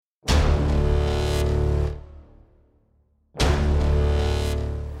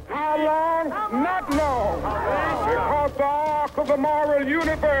of the moral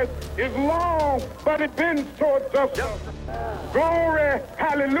universe is long, but it bends towards justice. Glory,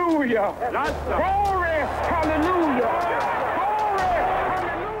 hallelujah. Glory, hallelujah. Glory,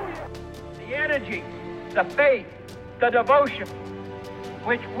 hallelujah. The energy, the faith, the devotion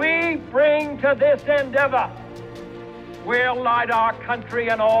which we bring to this endeavor will light our country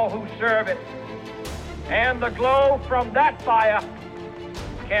and all who serve it. And the glow from that fire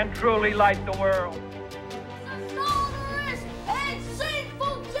can truly light the world. The sonorous and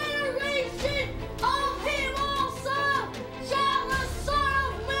sinful generation of him also shall the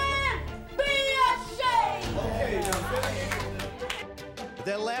Son of Man be ashamed.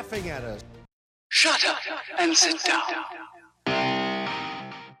 They're laughing at us. Shut up and sit down.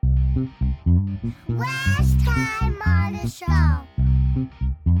 Last time on the show.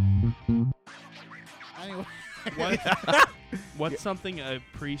 Anyway. What's something a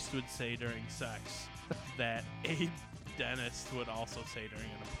priest would say during sex that a dentist would also say during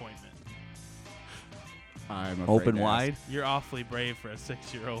an appointment? I'm Open wide. You're awfully brave for a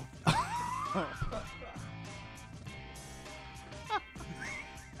 6-year-old.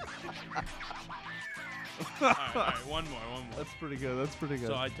 all right, one more. That's pretty good.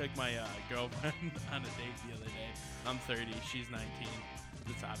 So I took my girlfriend on a date the other day. I'm 30, she's 19.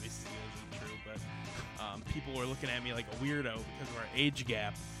 This obviously isn't true, but people were looking at me like a weirdo because of our age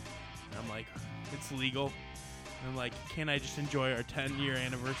gap. And I'm like, it's legal. And I'm like, can't I just enjoy our 10-year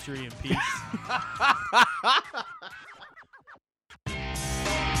anniversary in peace?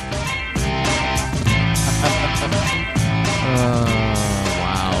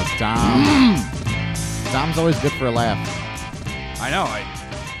 Wow, Dom's always good for a laugh. I know.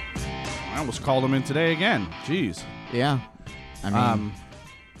 I almost called him in today again. Jeez. Yeah. I mean,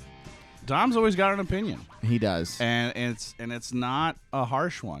 Dom's always got an opinion, he does. and it's not a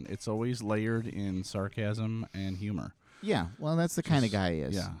harsh one. It's always layered in sarcasm and humor. Yeah, well, that's the kind of guy he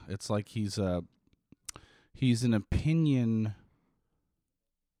is. Yeah, it's like he's an opinion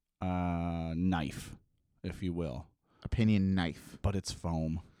knife, if you will, Opinion knife. but it's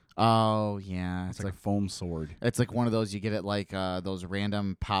foam. Oh, yeah. It's like a foam sword. It's like one of those you get at like those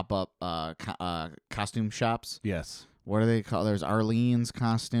random pop-up costume shops. Yes. What do they call? There's Arlene's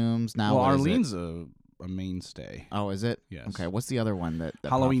costumes now. Well, what is it? Arlene's a mainstay. Oh, is it? Yes. Okay. What's the other one that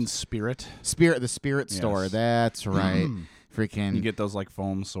Halloween pops? Spirit. The Spirit store. Yes. That's right. Freaking. You get those like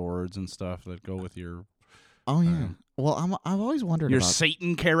foam swords and stuff that go with your Oh yeah. Well, I've always wondered your about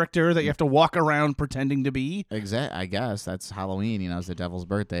Satan character that you have to walk around pretending to be. I guess that's Halloween. You know, it's the devil's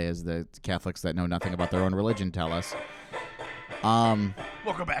birthday, as the Catholics that know nothing about their own religion tell us.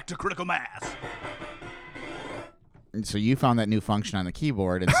 Welcome back to Critical Mass. So you found that new function on the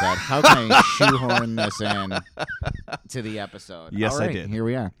keyboard and said, "How can I shoehorn this in to the episode?" Yes, All right, I did. Here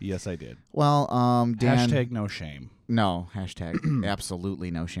we are. Yes, I did. Well, Dan. Hashtag no shame. No, hashtag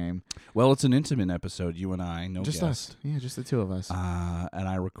absolutely no shame. Well, it's an intimate episode. You and I, no Just guest. us. Yeah, just the two of us. And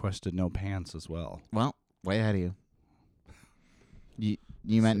I requested no pants as well. Well, way ahead of you.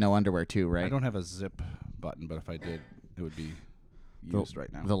 You meant no underwear too, right? I don't have a zip button, but if I did, it would be used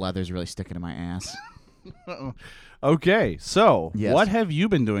right now. The leather's really sticking to my ass. Okay, so Yes. what have you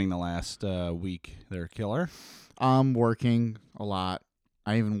been doing the last week there, Killer? Working a lot.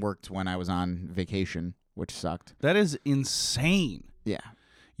 I even worked when I was on vacation, which sucked. That is insane. Yeah.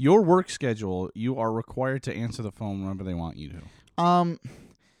 Your work schedule, you are required to answer the phone whenever they want you to.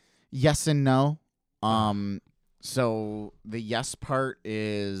 Yes and no. So the yes part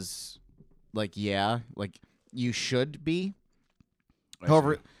is like, yeah, like you should be.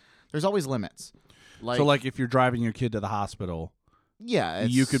 However, there's always limits. So, like, if you're driving your kid to the hospital, yeah,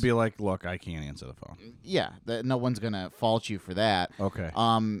 you could be like, look, I can't answer the phone. Yeah, no one's gonna fault you for that. Okay.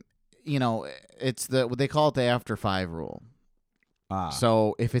 You know, it's what they call it the after 5 rule. Ah,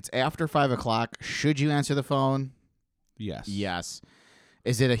 So if it's after 5 o'clock, should you answer the phone? yes. Yes.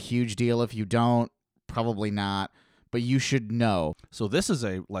 Is it a huge deal if you don't? Probably not. But you should know. So this is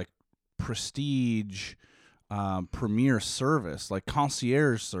a, like, prestige premier service, like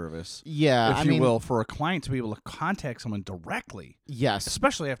concierge service, Yeah, if you will, for a client to be able to contact someone directly, Yes.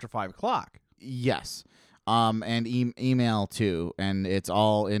 especially after 5 o'clock. Yes. And email too, and it's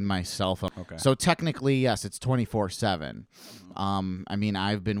all in my cell phone. Okay. So technically, yes, it's 24/7. I mean,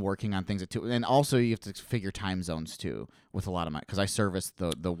 I've been working on things at 2, and also you have to figure time zones too with a lot of because I service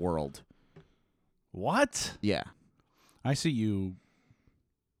the world. What? Yeah. I see you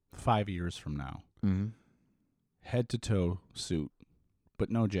 5 years from now, Mm-hmm. head to toe suit, but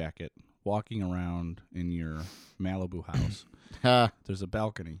no jacket, walking around in your Malibu house. There's a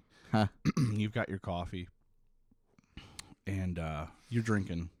balcony. Huh. You've got your coffee, and you're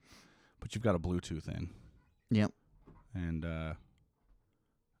drinking, but you've got a Bluetooth in. Yep. And I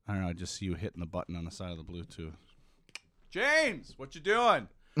don't know, I just see you hitting the button on the side of the Bluetooth. James, what you doing?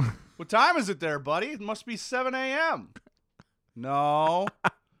 What time is it there, buddy? It must be 7 a.m. No.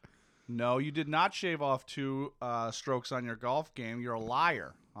 No, you did not shave off 2 strokes on your golf game. You're a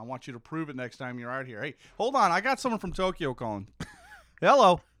liar. I want you to prove it next time you're out here. Hey, hold on. I got someone from Tokyo calling.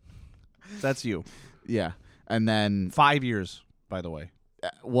 Hello. That's you. Yeah. And then 5 years, by the way.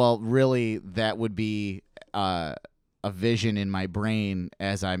 well, really, that would be a vision in my brain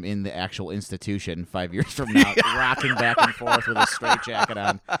as I'm in the actual institution 5 years from now, rocking back and forth with a straitjacket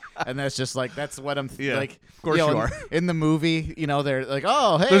on, and that's just like that's what I'm like. Of course you are. In the movie, they're like,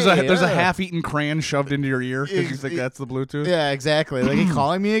 oh, hey, there's a half-eaten crayon shoved into your ear because you think that's the Bluetooth. Yeah, exactly. Like he's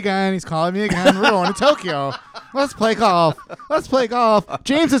calling me again. He's calling me again. We're going to Tokyo. Let's play golf. Let's play golf.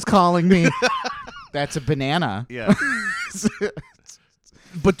 James is calling me. That's a banana. Yeah.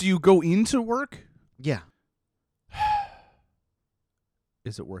 But do you go into work? Yeah.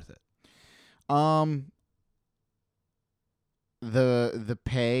 Is it worth it? The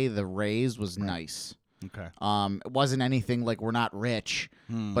pay, the raise was nice. Okay. It wasn't anything like we're not rich,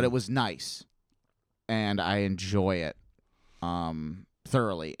 but it was nice, and I enjoy it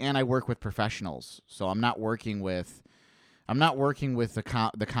thoroughly. And I work with professionals, so I'm not working with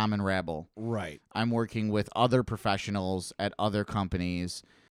the common rabble. Right. I'm working with other professionals at other companies.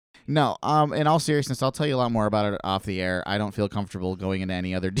 No, in all seriousness, I'll tell you a lot more about it off the air. I don't feel comfortable going into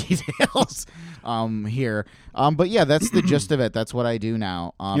any other details here. But yeah, that's the gist of it. That's what I do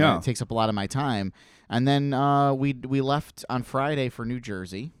now. Yeah. It takes up a lot of my time. And then we left on Friday for New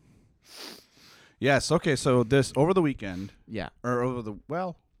Jersey. Yes. Okay. So this over the weekend, Yeah. or over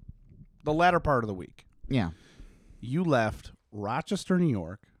the latter part of the week, Yeah. you left Rochester, New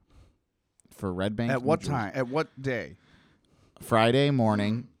York. For Red Bank. At what New Jersey. time? At what day? Friday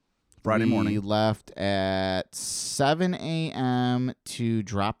morning. Friday We morning. left at 7 a.m. to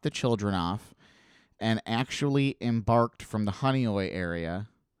drop the children off and actually embarked from the Honeoye area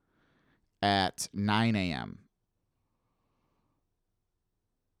at 9 a.m.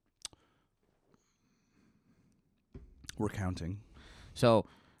 We're counting. So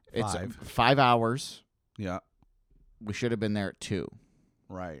it's 5. 5 hours. Yeah. We should have been there at 2.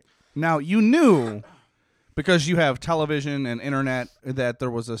 Right. Now, you knew, because you have television and internet, that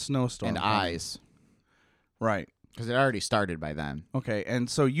there was a snowstorm. And coming. eyes. Right. Because it already started by then. Okay. And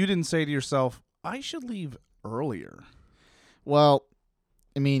so you didn't say to yourself, I should leave earlier. Well,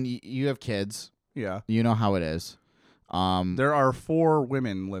 I mean, you have kids. Yeah. You know how it is. There are 4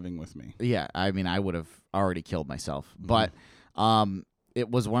 women living with me. Yeah, I mean, I would have already killed myself. But it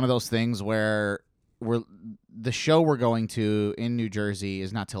was one of those things where the show we're going to in New Jersey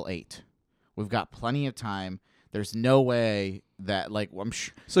is not till 8. We've got plenty of time. There's no way that, like, I'm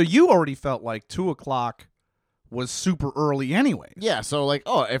sure. So you already felt like 2 o'clock was super early anyway. Yeah, so, like,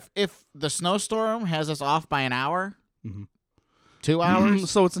 if the snowstorm has us off by an hour, 2 hours.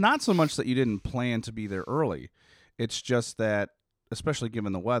 So it's not so much that you didn't plan to be there early. It's just that, especially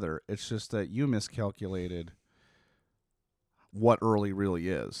given the weather, it's just that you miscalculated what early really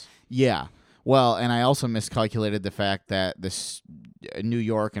is. Yeah. Well, and I also miscalculated the fact that this New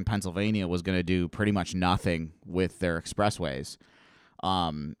York and Pennsylvania was going to do pretty much nothing with their expressways.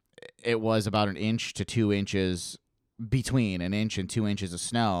 It was about 1 inch to 2 inches between 1 inch and 2 inches of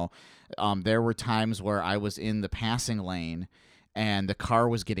snow. There were times where I was in the passing lane and the car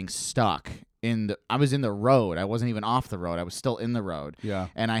was getting stuck I was in the road. I wasn't even off the road. I was still in the road. Yeah.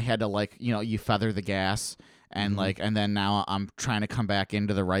 And I had to, you feather the gas and and then now I'm trying to come back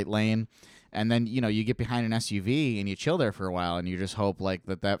into the right lane. And then, you get behind an SUV and you chill there for a while and you just hope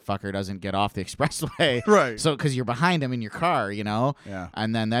that fucker doesn't get off the expressway. Right. So, because you're behind him in your car, Yeah.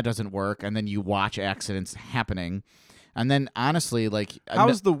 And then that doesn't work. And then you watch accidents happening. And then honestly,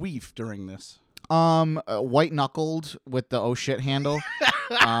 How's the weave during this? white knuckled with the oh shit handle.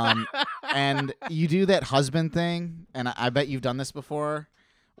 And you do that husband thing. And I bet you've done this before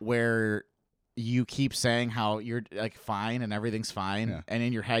where you keep saying how you're like fine and everything's fine, Yeah. and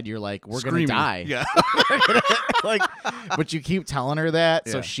in your head you're like, we're Screaming. gonna die. Yeah. But you keep telling her that,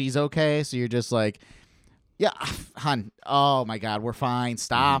 so Yeah. she's okay. So you're just like, yeah, hun, oh my god, we're fine.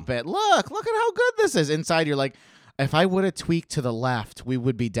 Stop it. Look at how good this is. Inside you're like, if I would have tweaked to the left, we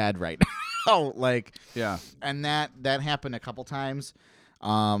would be dead right now. Yeah. And that happened a couple times.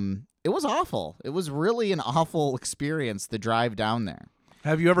 It was awful. It was really an awful experience, the drive down there.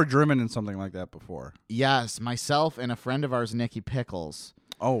 Have you ever driven in something like that before? Yes, myself and a friend of ours, Nikki Pickles,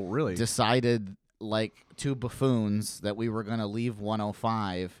 Oh, really? decided, like 2 buffoons, that we were going to leave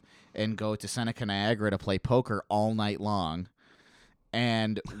 105 and go to Seneca, Niagara to play poker all night long.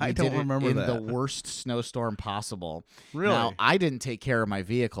 And we I don't did it remember in that. the worst snowstorm possible. Really? Now, I didn't take care of my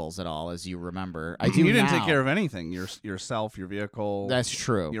vehicles at all, as you remember. I do You didn't take now. care of anything. Yourself, your vehicle. That's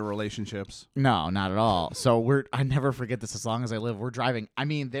true. Your relationships. No, not at all. So I never forget this as long as I live. We're driving. I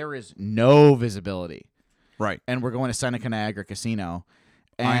mean, there is no visibility. Right. And we're going to Seneca Niagara Casino.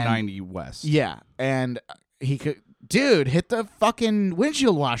 And I-90 West. Yeah. And he could, dude, hit the fucking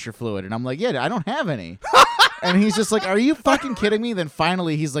windshield washer fluid. And I'm like, yeah, I don't have any. And he's just like, are you fucking kidding me? Then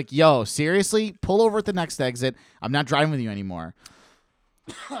finally he's like, yo, seriously? Pull over at the next exit. I'm not driving with you anymore.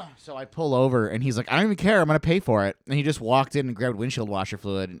 So I pull over and he's like, I don't even care. I'm going to pay for it. And he just walked in and grabbed windshield washer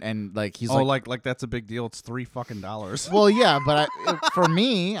fluid. And like, he's like that's a big deal. It's $3 fucking. well, yeah, but for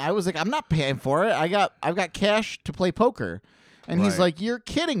me, I was like, I'm not paying for it. I've got cash to play poker. And he's Right. like, you're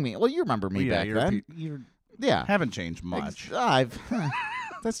kidding me. Well, you remember me back then. You Yeah. haven't changed much.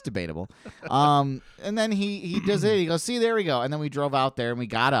 That's debatable. And then he does it. He goes, see, there we go. And then we drove out there and we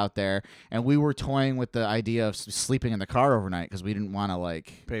got out there and we were toying with the idea of sleeping in the car overnight because we didn't want to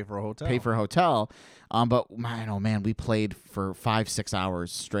like Pay for a hotel. pay for a hotel. But man, oh man, we played for 5-6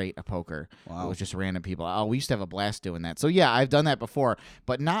 hours straight of poker. Wow. It was just random people. Oh, we used to have a blast doing that. So yeah, I've done that before,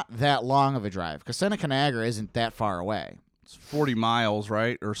 but not that long of a drive because Seneca Niagara isn't that far away. It's 40 miles,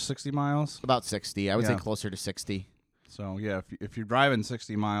 right? Or 60 miles? About 60. I would say Yeah. closer to 60. So, yeah, if you're driving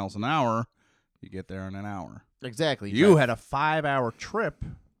 60 miles an hour, you get there in an hour. Exactly. You had a 5-hour trip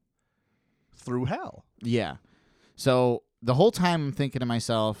through hell. Yeah. So the whole time I'm thinking to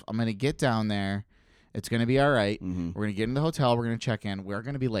myself, I'm going to get down there. It's going to be all right. Mm-hmm. We're going to get in the hotel. We're going to check in. We're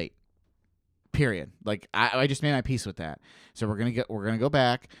going to be late. Period. Like I just made my peace with that. So we're going to go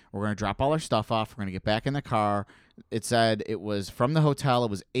back. We're going to drop all our stuff off. We're going to get back in the car. It said it was from the hotel. It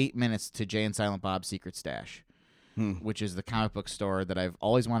was 8 minutes to Jay and Silent Bob's Secret Stash. Which is the comic book store that I've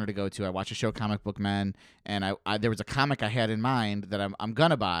always wanted to go to. I watch a show, Comic Book Men, and I there was a comic I had in mind that I'm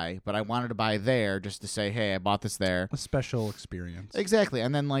gonna buy, but I wanted to buy there just to say, hey, I bought this there. A special experience. Exactly,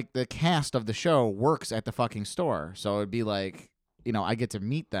 and then like the cast of the show works at the fucking store, so it'd be like, you know, I get to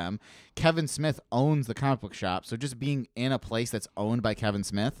meet them. Kevin Smith owns the comic book shop, so just being in a place that's owned by Kevin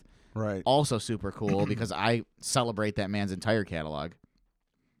Smith, Right. also super cool because I celebrate that man's entire catalog.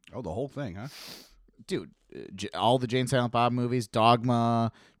 Oh, the whole thing, huh? Dude, all the Jay and Silent Bob movies,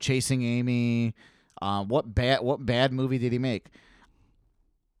 Dogma, Chasing Amy. What bad movie did he make?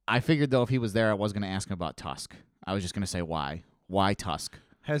 I figured though if he was there, I was going to ask him about Tusk. I was just going to say why. Why Tusk?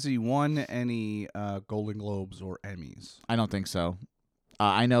 Has he won any Golden Globes or Emmys? I don't think so.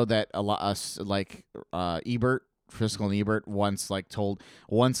 I know that a lot like Ebert, Fiscal and Ebert once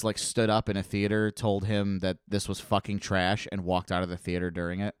stood up in a theater, told him that this was fucking trash, and walked out of the theater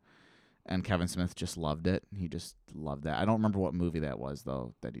during it. And Kevin Smith just loved it. He just loved that. I don't remember what movie that was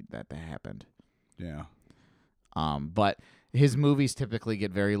though that happened. Yeah. But his movies typically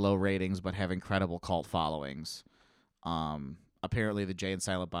get very low ratings, but have incredible cult followings. Apparently, the Jay and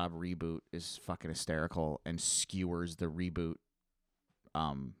Silent Bob reboot is fucking hysterical and skewers the reboot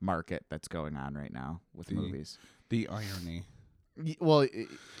market that's going on right now with movies. The irony. Well,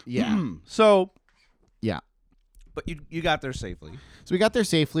 yeah. So, Yeah. but you got there safely. So we got there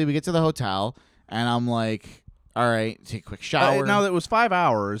safely. We get to the hotel, and I'm like, all right, take a quick shower. Now, that was 5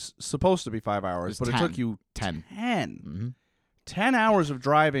 hours, supposed to be 5 hours, but 10. it took you 10. 10. Mm-hmm. 10 hours of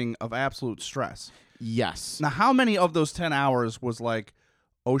driving of absolute stress. Yes. Now, how many of those 10 hours was like,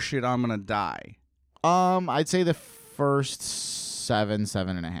 oh shit, I'm going to die? I'd say the first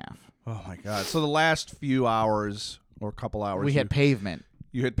 7.5. Oh my God. So the last few hours or a couple hours, We hit pavement,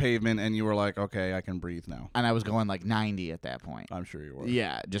 you hit pavement and you were like, okay, I can breathe now. and I was going like 90 at that point. I'm sure you were.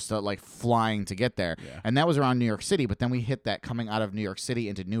 Yeah, just like flying to get there. Yeah. And that was around New York City, but then we hit that coming out of New York City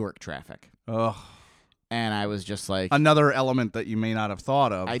into Newark traffic. Ugh. And I was just like, Another element that you may not have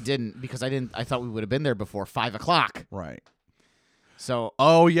thought of. I thought we would have been there before 5 o'clock. Right. So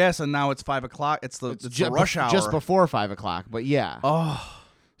Oh, yes, and now it's 5 o'clock. It's the rush hour. Just before 5 o'clock, but yeah. Oh.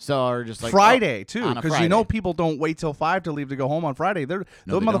 So we're just like Friday, too, on a because you know Friday. people don't wait till 5 to leave to go home on Friday. Those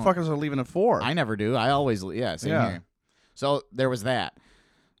they don't. motherfuckers are leaving at 4. I never do. I always, same Yeah. here. So there was that.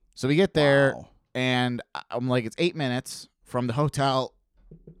 So we get there, Wow. and I'm like, it's 8 minutes from the hotel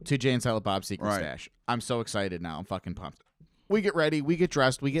to Jay and Silent Bob's Secret Right. Stash. I'm so excited now. I'm fucking pumped. We get ready. We get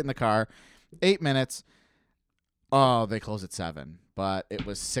dressed. We get in the car. 8 minutes. Oh, they close at 7, but it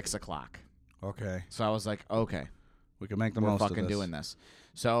was 6 o'clock. Okay. So I was like, okay, We can make the we're most fucking of this. doing this.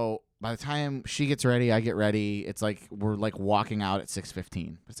 So by the time she gets ready, I get ready. It's like we're like walking out at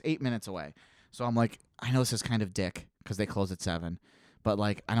 6:15. It's 8 minutes away. So I'm like, I know this is kind of dick because they close at 7, But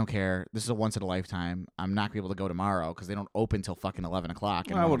like, I don't care. This is a once in a lifetime. I'm not gonna be able to go tomorrow because they don't open till fucking 11 o'clock.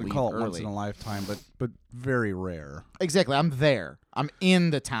 And I wanna wouldn't leave call it early. once in a lifetime, but very rare. Exactly. I'm there. I'm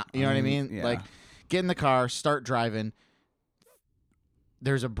in the town. You know what I mean? Yeah. Like, get in the car, start driving.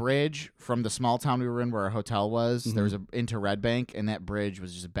 There's a bridge from the small town we were in where our hotel was. There was into Red Bank, and that bridge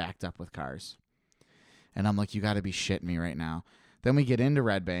was just backed up with cars. And I'm like, you got to be shitting me right now. Then we get into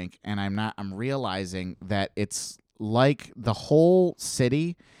Red Bank, and I'm realizing that it's like the whole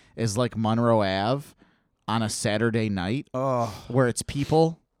city is like Monroe Ave on a Saturday night Oh, where it's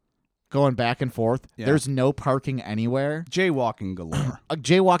people going back and forth. Yeah. There's no parking anywhere. jaywalking galore.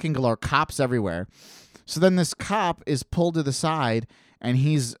 Jaywalking galore, cops everywhere. So then this cop is pulled to the side, and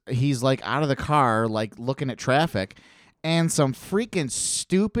he's like out of the car, like looking at traffic, and some freaking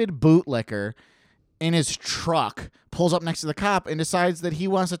stupid bootlicker in his truck pulls up next to the cop and decides that he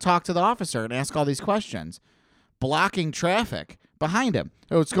wants to talk to the officer and ask all these questions, blocking traffic behind him.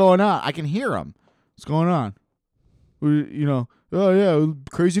 Oh, what's going on? I can hear him. What's going on? You know, oh yeah,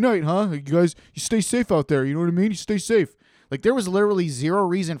 crazy night, huh? You guys, you stay safe out there. You know what I mean? You stay safe. Like, there was literally zero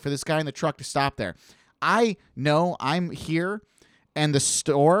reason for this guy in the truck to stop there. I know I'm here, and the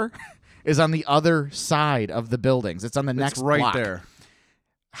store is on the other side of the buildings. It's on the next It's right block. there.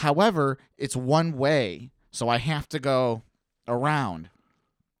 However, it's one way, so I have to go around.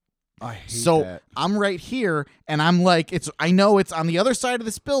 I hate So that. I'm right here, and I'm like, I know it's on the other side of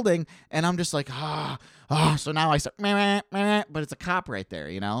this building, and I'm just like, So now I start, meh, but it's a cop right there,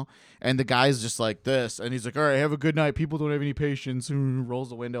 you know? And the guy's just like this, and he's like, all right, have a good night. People don't have any patience. Rolls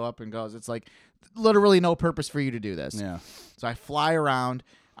the window up and goes. It's like literally no purpose for you to do this. Yeah. So I fly around.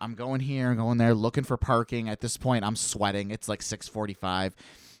 I'm going here and going there, looking for parking. At this point, I'm sweating. It's like 6:45.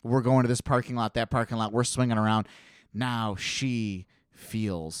 We're going to this parking lot, that parking lot. We're swinging around. Now she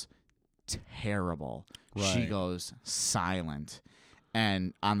feels terrible. She Right. goes silent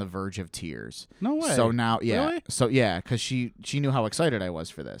and on the verge of tears. No way. So now, yeah. Really? So, yeah, because she knew how excited I was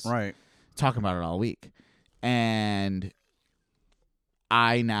for this. Right. Talking about it all week. And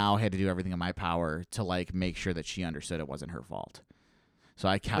I now had to do everything in my power to, like, make sure that she understood it wasn't her fault. So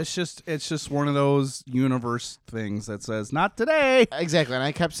I kept... It's just one of those universe things that says, not today. Exactly. And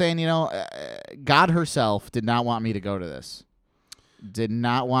I kept saying, you know, God herself did not want me to go to this. Did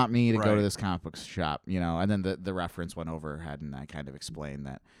not want me to go to Right. this comic book shop, you know. And then the reference went overhead, and I kind of explained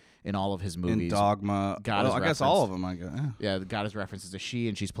that in all of his In movies, Dogma. God well, is I guess all of referenced. them. I guess. yeah, God is references to she,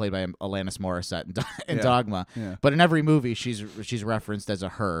 and she's played by Alanis Morissette in Yeah. Dogma. Yeah. But in every movie, she's referenced as a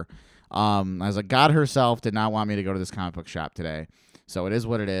her. I was like, God herself did not want me to go to this comic book shop today. So it is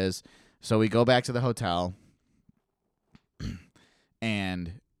what it is. So we go back to the hotel,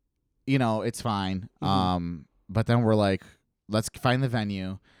 and, you know, it's fine. But then we're like, let's find the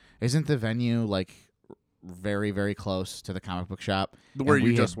venue. Isn't the venue, like, very, very close to the comic book shop? Where And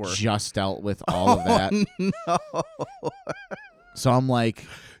you we just had were. just dealt with all of that. No. So I'm like,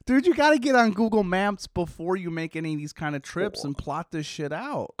 Dude, you got to get on Google Maps before you make any of these kind of trips and plot this shit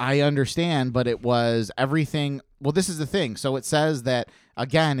out. I understand, but it was everything. Well, this is the thing. So it says that,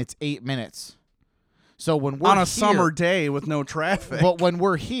 again, it's 8 minutes. So when we're On a here- summer day with no traffic. But when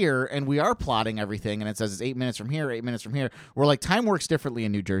we're here and we are plotting everything, and it says it's 8 minutes from here, 8 minutes from here, we're like, time works differently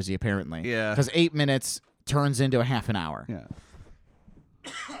in New Jersey, apparently. Yeah. Because 8 minutes turns into a half an hour. Yeah.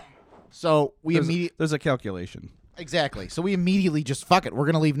 So we immediately. There's a calculation. Exactly. So we immediately just, fuck it, we're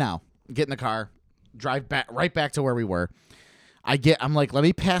going to leave now. Get in the car, drive right back to where we were. I'm like, let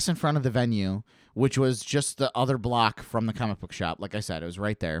me pass in front of the venue, which was just the other block from the comic book shop. Like I said, it was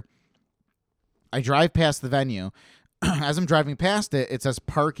right there. I drive past the venue. As I'm driving past it, it says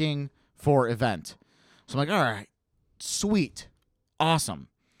parking for event. So I'm like, all right, sweet, awesome.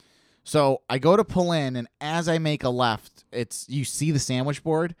 So I go to pull in, and as I make a left, you see the sandwich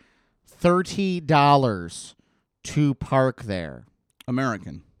board, $30 to park there.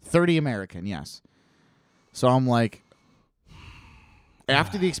 American. 30 American, yes. So I'm like,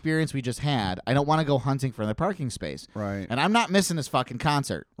 after the experience we just had, I don't want to go hunting for the parking space. Right. And I'm not missing this fucking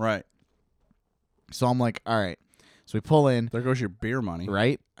concert. Right. So I'm like, all right. So we pull in, There goes your beer money.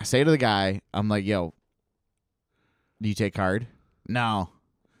 right? I say to the guy, I'm like, yo, do you take card? No.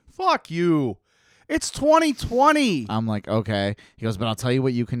 Fuck you. It's 2020. I'm like, okay. He goes, but I'll tell you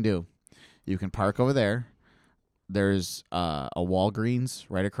what you can do. You can park over there. There's a Walgreens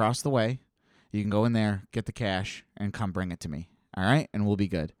right across the way. You can go in there, get the cash, and come bring it to me. All right? And we'll be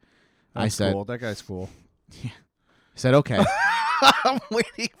good. I That's said, cool. That guy's cool. said, okay. I'm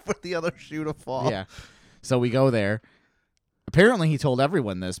waiting for the other shoe to fall. Yeah. So we go there. Apparently, he told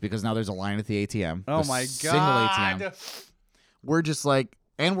everyone this because now there's a line at the ATM. Oh the my single God. ATM. We're just like,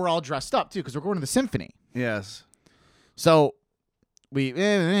 and we're all dressed up too because we're going to the symphony. Yes. So we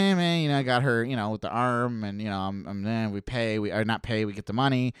I got her, with the arm, and we pay, we get the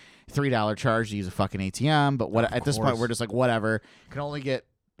money, $3 charge to use a fucking ATM, but at this point we're just like, whatever, can only get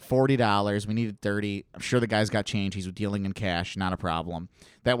 $40, we needed $30. I'm sure the guy's got change, he's dealing in cash, not a problem.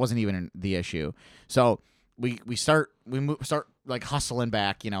 That wasn't even the issue. So we start like hustling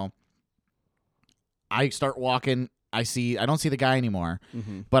back, I start walking, I don't see the guy anymore,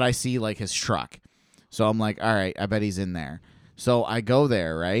 but I see like his truck. So I'm like, all right, I bet he's in there. So I go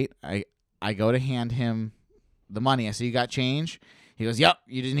there, right? I go to hand him the money. I say, you got change? He goes, yep,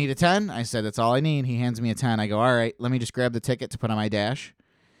 you just need a 10? I said, that's all I need. He hands me a 10. I go, all right, let me just grab the ticket to put on my dash.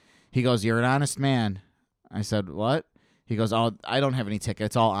 He goes, you're an honest man. I said, what? He goes, oh, I don't have any ticket.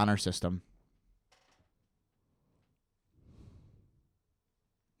 It's all honor system.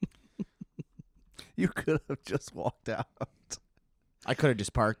 You could have just walked out. I could have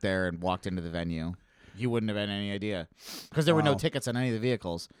just parked there and walked into the venue. You wouldn't have had any idea because there were no tickets on any of the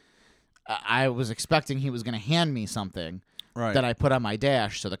vehicles. I was expecting he was going to hand me something that I put on my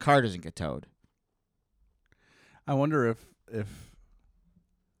dash so the car doesn't get towed. I wonder if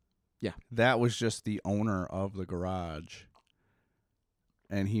yeah, that was just the owner of the garage,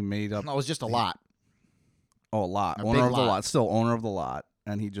 and he made up. No, it was just a lot. Oh, a lot. A Owner big of the lot. lot, still owner of the lot,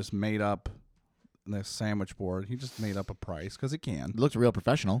 and he just made up the sandwich board. He just made up a price because he can. It looked real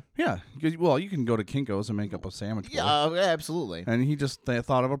professional. Yeah. Well, you can go to Kinko's and make up a sandwich board. Yeah, absolutely. And he just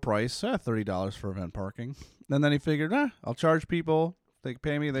thought of a price, $30 for event parking. And then he figured, I'll charge people. They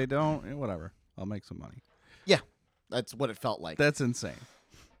pay me, they don't, whatever. I'll make some money. Yeah, that's what it felt like. That's insane.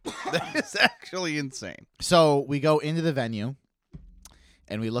 That is actually insane. So we go into the venue,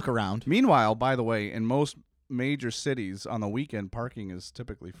 and we look around. Meanwhile, by the way, in most major cities on the weekend, parking is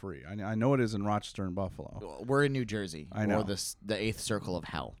typically free. I know it is in Rochester and Buffalo. We're in New Jersey. I know. Or the eighth circle of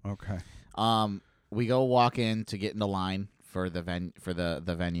hell. Okay. We go walk in to get in the line for the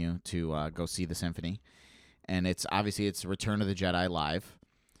venue to go see the symphony, and it's Return of the Jedi live.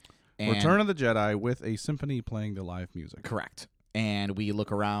 And Return of the Jedi with a symphony playing the live music. Correct. And we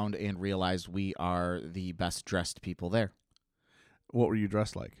look around and realize we are the best dressed people there. What were you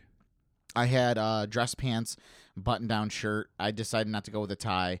dressed like? I had dress pants, button-down shirt. I decided not to go with a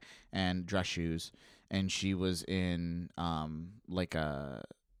tie and dress shoes, and she was in like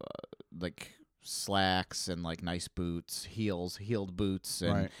slacks and like nice boots, heeled boots,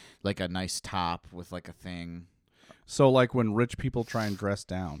 and like a nice top with like a thing. So like when rich people try and dress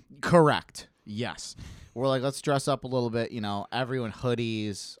down. Correct. Yes. We're like, let's dress up a little bit. Everyone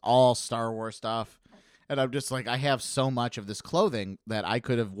hoodies, all Star Wars stuff. And I'm just like, I have so much of this clothing that I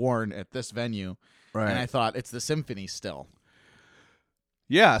could have worn at this venue. Right. And I thought, it's the symphony still.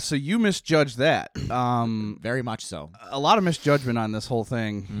 Yeah, so you misjudged that. Very much so. A lot of misjudgment on this whole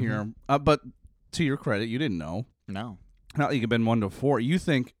thing here. But to your credit, you didn't know. No. Not like you've been 1 to 4. You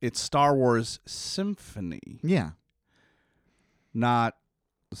think it's Star Wars Symphony. Yeah. Not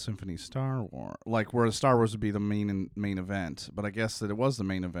the Symphony Star Wars. Like where the Star Wars would be the main event. But I guess that it was the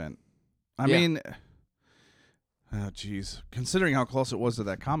main event. I mean... Oh, jeez. Considering how close it was to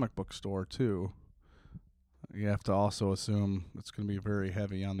that comic book store, too, you have to also assume it's going to be very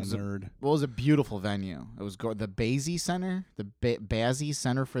heavy on the nerd. It was a beautiful venue. It was the Bazzi Center, the Bazzi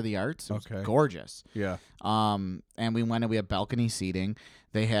Center for the Arts. It was gorgeous. Yeah. And we went and we had balcony seating.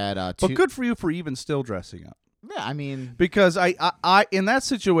 They had But good for you for even still dressing up. Yeah, I mean... Because I in that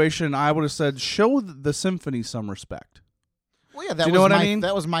situation, I would have said, show the symphony some respect. Well, yeah, Do you know what I mean?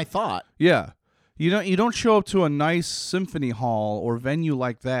 That was my thought. Yeah. You don't show up to a nice symphony hall or venue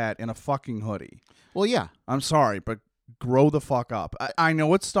like that in a fucking hoodie. Well, yeah. I'm sorry, but grow the fuck up. I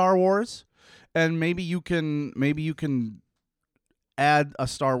know it's Star Wars, and maybe you can add a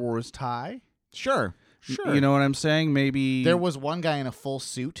Star Wars tie. Sure. You know what I'm saying? Maybe there was one guy in a full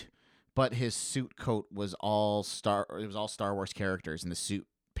suit, but his suit coat was all Star Wars characters, and the suit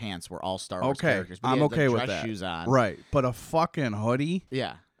pants were all Star Wars characters. But I'm okay with dress that. Shoes on. Right, but a fucking hoodie.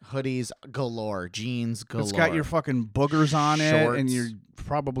 Yeah. Hoodies galore, jeans galore. It's got your fucking boogers on it, and Shorts. you're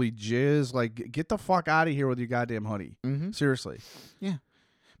probably jizz. Like, get the fuck out of here with your goddamn hoodie. Mm-hmm. Seriously. Yeah.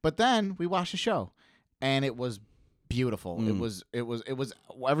 But then we watched the show, and it was beautiful. It was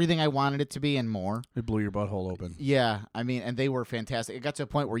everything I wanted it to be and more. It blew your butthole open. Yeah, I mean, and they were fantastic. It got to a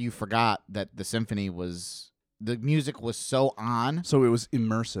point where you forgot that the symphony was. The music was so on. So it was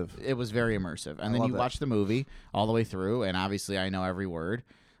immersive. It was very immersive. And then you watch the movie all the way through, and obviously I know every word.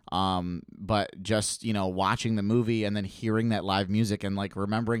 But just, watching the movie and then hearing that live music and like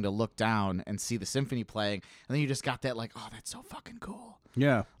remembering to look down and see the symphony playing, and then you just got that like, oh, that's so fucking cool.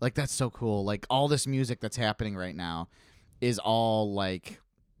 Yeah. Like, that's so cool. Like, all this music that's happening right now is all like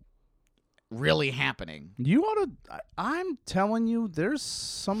really happening. You ought to. I'm telling you, there's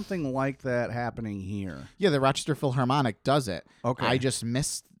something like that happening here. Yeah, the Rochester Philharmonic does it. Okay. I just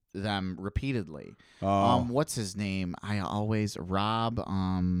missed them repeatedly. Oh. What's his name? I always Rob.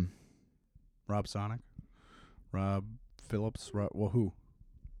 Rob Sonic, Rob Phillips. Who?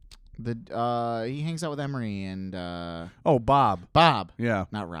 He hangs out with Emery and Bob. Bob. Yeah.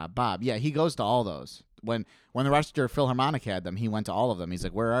 Not Rob. Bob. Yeah, he goes to all those. When the Rochester Philharmonic had them, he went to all of them. He's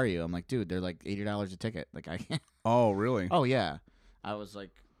like, "Where are you?" I'm like, "Dude, they're like $80 a ticket." Like I can't. Oh, really? Oh yeah. I was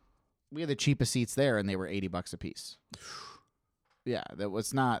like, we had the cheapest seats there, and they were $80 a piece. Yeah, that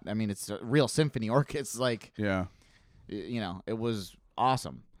was not. I mean, it's a real symphony orchestra. It's like, Yeah. it was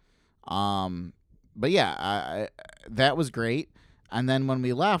awesome. But yeah, that was great. And then when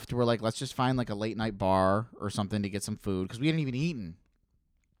we left, we're like, let's just find like a late night bar or something to get some food because we hadn't even eaten,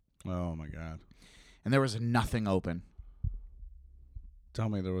 Oh my God. and there was nothing open. Tell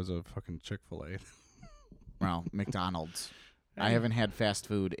me there was a fucking Chick-fil-A. Well, McDonald's. I haven't had fast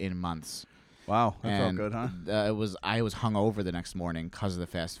food in months. Wow, that And felt good, huh? I was hungover the next morning because of the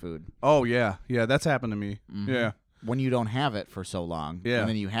fast food. Oh yeah, that's happened to me. Yeah. When you don't have it for so long, Yeah. and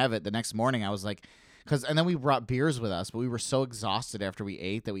then you have it the next morning, I was like, and then we brought beers with us, but we were so exhausted after we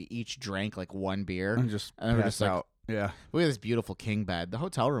ate that we each drank like one beer, And just and then we're passed just like, out. Yeah. we had this beautiful king bed. The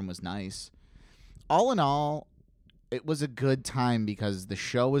hotel room was nice. All in all, it was a good time because the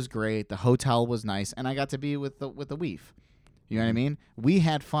show was great, the hotel was nice, and I got to be with the Weef. You know what I mean? We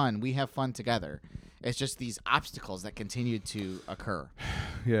had fun. We have fun together. It's just these obstacles that continued to occur.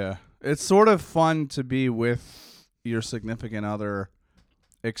 Yeah. It's sort of fun to be with your significant other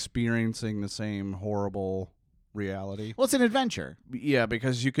experiencing the same horrible reality. Well, it's an adventure. Yeah,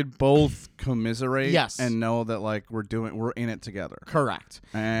 because you could both commiserate Yes. and know that like we're in it together. Correct.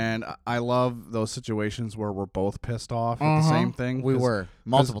 And I love those situations where we're both pissed off at the same thing. We were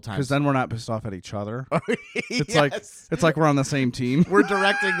multiple times. Because then we're not pissed off at each other. It's Yes. like we're on the same team. We're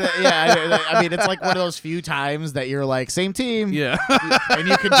directing the. Yeah, I mean, it's like one of those few times that you're like, same team. Yeah. And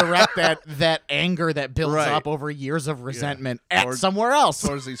you can direct that anger that builds Right. up over years of resentment at Or- somewhere else.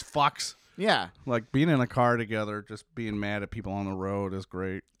 Towards these fucks. Yeah. Like being in a car together, just being mad at people on the road is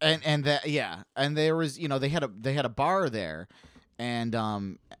great. And that and there was they had a bar there, and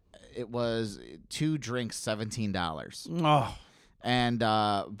it was 2 drinks $17. Oh, And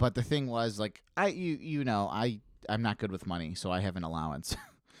but the thing was like I'm not good with money, so I have an allowance.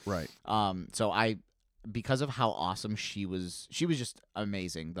 right. So because of how awesome she was just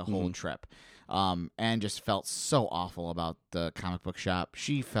amazing the whole trip. And just felt so awful about the comic book shop.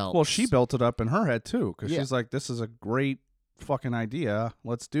 She felt Well, she built it up in her head too, because Yeah. she's like, "This is a great fucking idea.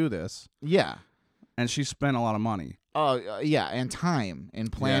 Let's do this." Yeah. And she spent a lot of money. Oh, yeah, and time in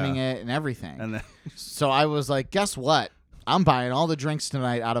planning it and everything. And then, So I was like, guess what? I'm buying all the drinks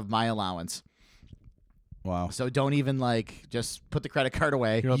tonight out of my allowance. wow. So don't even just put the credit card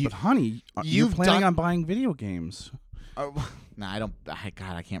away. You're like, but honey, you're you've planning done- on buying video games. No, I don't. God,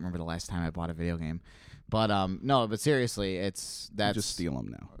 I can't remember the last time I bought a video game. But no, but seriously, that's Just steal them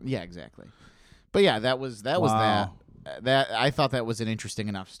now. Yeah, exactly. But yeah, that was Wow. that I thought that was an interesting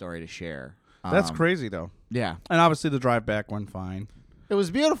enough story to share. That's crazy though. Yeah, And obviously the drive back went fine. it was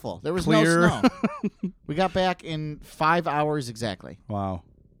beautiful. There was Clear. no snow. We got back in 5 hours exactly. Wow.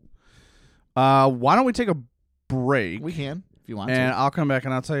 Why don't we take a break? We can if you want And to. I'll come back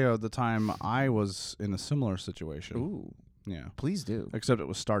and I'll tell you the time I was in a similar situation. Ooh, Yeah. please do. Except it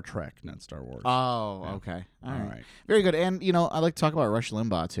was Star Trek, not Star Wars. Oh, Yeah. okay. All right. Very good. And I like to talk about Rush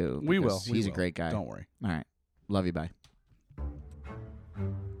Limbaugh too. We will. because We He's a will. great guy. Don't worry. All right. Love you. Bye.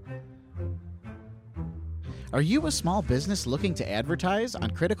 Are you a small business looking to advertise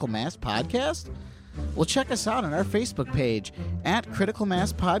on Critical Mass Podcast? Well, check us out on our Facebook page at Critical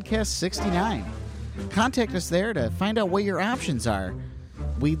Mass Podcast 69. Contact us there to find out what your options are.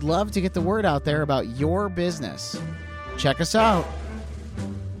 We'd love to get the word out there about your business. Check us out.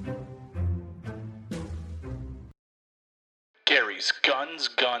 Gary's Guns,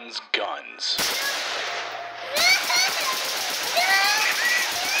 Guns, Guns.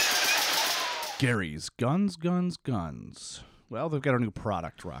 Gary's Guns, Guns, Guns. Well, they've got a new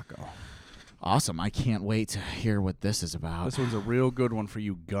product, Rocco. Awesome. I can't wait to hear what this is about. This one's a real good one for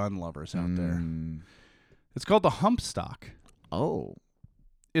you gun lovers out there. Mm. It's called the Hump Stock. Oh,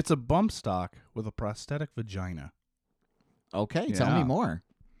 It's a bump stock with a prosthetic vagina. okay. Tell me Yeah. more.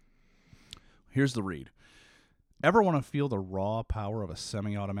 Here's the read. Ever want to feel the raw power of a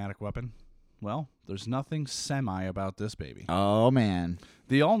semi-automatic weapon? Well, there's nothing semi about this baby. Oh, man.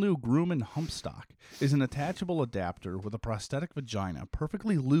 The all-new Grumman Hump Stock is an attachable adapter with a prosthetic vagina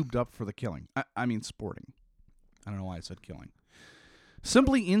perfectly lubed up for the killing. I mean sporting. I don't know why I said killing.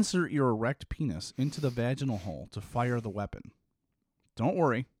 Simply insert your erect penis into the vaginal hole to fire the weapon. Don't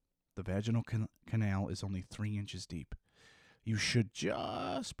worry, the vaginal canal is only 3 inches deep. You should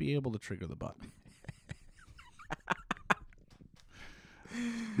just be able to trigger the button.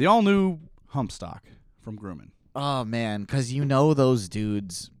 The all-new hump stock from Grumman. Oh man, because you know those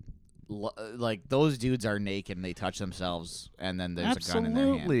dudes, like those dudes are naked and they touch themselves, and then there's a gun in their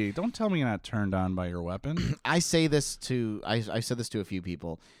hand. Absolutely. Don't tell me you're not turned on by your weapon. I say this to I said this to a few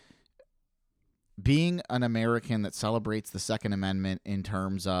people. Being an American that celebrates the Second Amendment in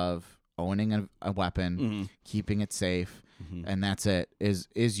terms of owning a weapon, keeping it safe, and that's it,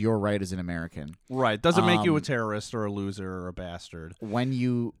 is your right as an American. Right. Doesn't make you a terrorist or a loser or a bastard. When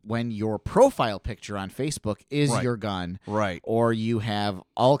your profile picture on Facebook is Right. your gun, Right. or you have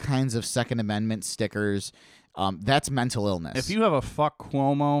all kinds of Second Amendment stickers, that's mental illness. If you have a fuck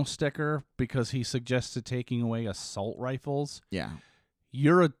Cuomo sticker because he suggested taking away assault rifles,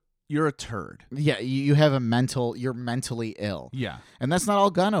 you're a turd. Yeah, you have you're mentally ill. Yeah. And that's not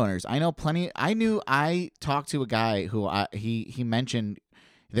all gun owners. I know plenty. I talked to a guy who he mentioned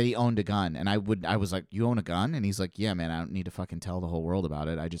that he owned a gun, and I was like, "You own a gun?" And he's like, "Yeah, man, I don't need to fucking tell the whole world about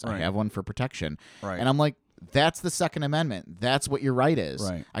it. I have one for protection." Right. And I'm like, "That's the Second Amendment. That's what your right is."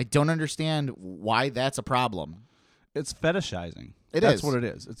 Right. I don't understand why that's a problem. It's fetishizing. It That's is. what it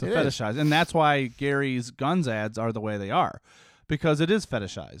is. It's a It is. fetishize. And that's why Gary's guns ads are the way they are. Because it is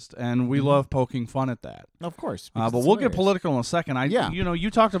fetishized, and we love poking fun at that. Of course. But we'll get political in a second. You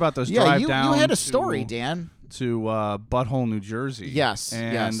talked about this Yeah, drive you down. had a story, Dan. to Butthole, New Jersey. Yes,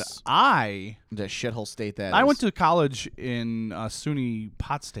 and yes. I The shithole state that I is. went to college in SUNY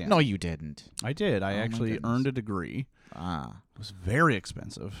Potsdam. No, you didn't. I did. I my actually goodness. earned a degree. Ah, It was very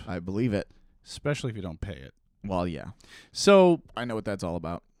expensive, I believe it. especially if you don't pay it. Well, yeah. So I know what that's all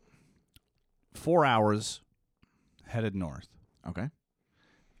about. 4 hours headed north. Okay.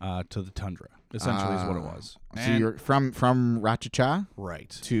 To the tundra, essentially, is what it was. So And- you're from Rachacha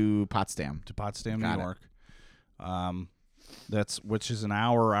right to Potsdam. to Potsdam, Got New it. York. Which is an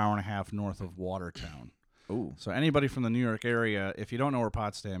hour and a half north of Watertown. Ooh. So anybody from the New York area, if you don't know where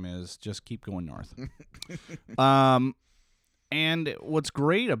Potsdam is, just keep going north. And what's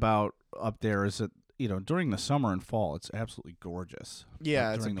great about up there is that during the summer and fall, it's absolutely gorgeous. Yeah,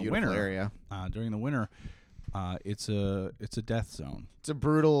 But it's a during the beautiful winter, area. During the winter, it's a death zone. It's a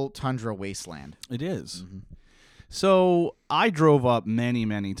brutal tundra wasteland. It is. Mm-hmm. So I drove up many,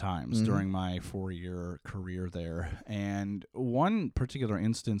 many times during my 4-year career there. And one particular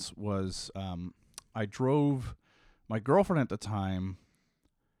instance was I drove my girlfriend at the time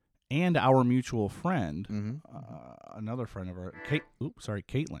and our mutual friend, another friend of ours,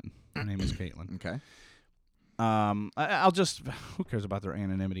 Caitlin. Her name is Caitlin. Okay. I'll just, who cares about their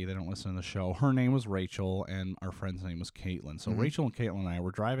anonymity? They don't listen to the show. Her name was Rachel, and our friend's name was Caitlin. So Rachel and Caitlin and I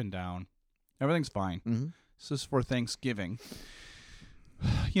were driving down. Everything's fine. This is for Thanksgiving.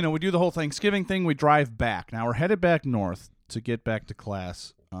 We do the whole Thanksgiving thing. We drive back. Now we're headed back north to get back to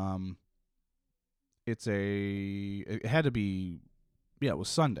class. It had to be, it was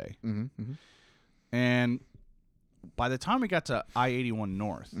Sunday. And by the time we got to I-81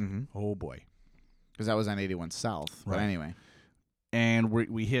 North, oh boy. Because that was on 81 South. But Right. anyway. And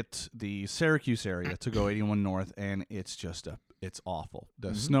we hit the Syracuse area to go 81 North, and it's just it's awful.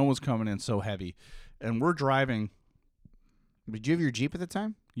 The snow was coming in so heavy, and we're driving. Did you have your Jeep at the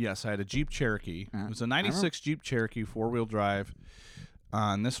time? Yes, I had a Jeep Cherokee. It was a I remember. '96 Jeep Cherokee 4-wheel drive,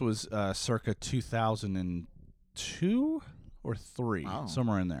 and this was circa 2002 or 3, Oh.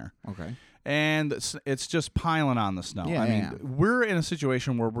 somewhere in there. Okay. And it's just piling on the snow. Yeah, I mean, yeah. we're in a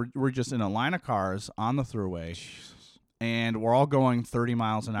situation where we're just in a line of cars on the thruway, and we're all going 30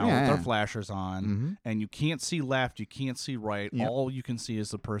 miles an hour with Yeah. our flashers on, and you can't see left, you can't see right. Yep. All you can see is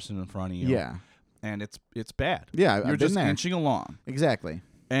the person in front of you. Yeah. And it's bad. Yeah, You're I've just been there. inching along. Exactly.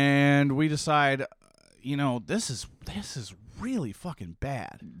 And we decide, this is really fucking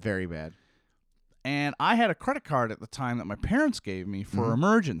bad. Very bad. And I had a credit card at the time that my parents gave me for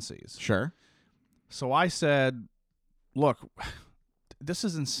emergencies. Sure. So I said, look, this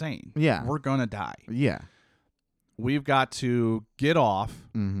is insane. Yeah. We're going to die. Yeah. We've got to get off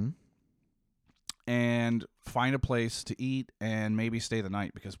Mm-hmm. and find a place to eat and maybe stay the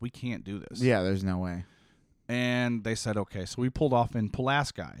night because we can't do this. Yeah, there's no way. And they said, okay. So we pulled off in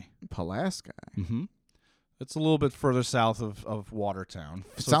Pulaski. Pulaski. Mm-hmm. It's a little bit further south of Watertown.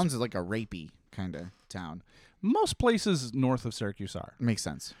 It So sounds like a rapey kind of town. most places north of Syracuse are. Makes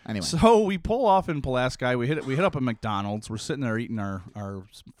sense. Anyway. So we pull off in Pulaski. We hit up at McDonald's. We're sitting there eating our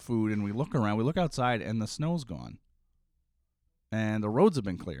food, and we look around. We look outside, and the snow's gone. And the roads have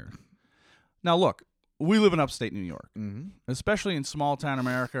been cleared. Now, look, we live in upstate New York, Mm-hmm. especially in small town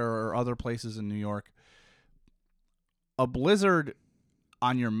America or other places in New York. A blizzard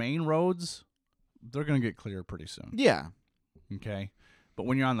on your main roads, they're going to get cleared pretty soon. Yeah. Okay. But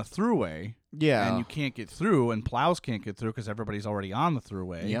when you're on the thruway Yeah. and you can't get through and plows can't get through because everybody's already on the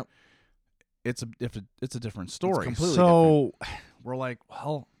thruway, Yep. it's a different story. completely so we're like,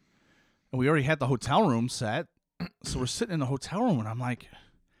 well, and we already had the hotel room set. So we're sitting in the hotel room and I'm like,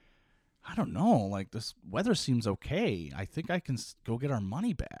 I don't know. Like, this weather seems okay. I think I can go get our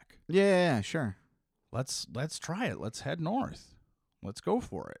money back. Yeah, sure. Let's try it. Let's head north. Let's go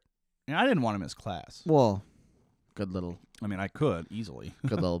for it. And I didn't want to miss class. Well, good little I could easily.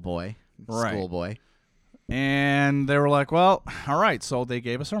 good little boy. Right. School boy. And they were like, well, all right. So they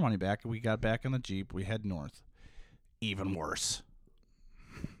gave us our money back. We got back in the Jeep. We head north. Even worse.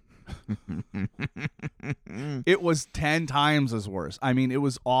 It was 10 times as worse. I mean, it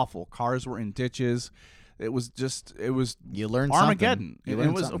was awful. Cars were in ditches. It was You learned Armageddon. something. You It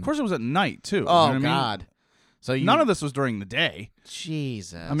learned was, something. of course, it was at night too. You know Oh, what I mean? God. So you, None of this was during the day.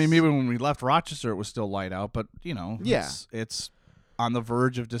 Jesus. I mean, maybe when we left Rochester, it was still light out, but Yeah. it's on the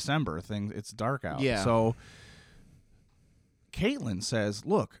verge of December. It's dark out. Yeah. So Caitlin says,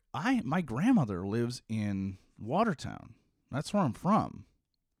 "Look, my grandmother lives in Watertown. That's where I'm from.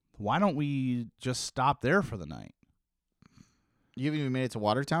 Why don't we just stop there for the night?" You haven't even made it to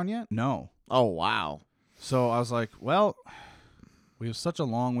Watertown yet? No. Oh, wow. So I was like, well, we have such a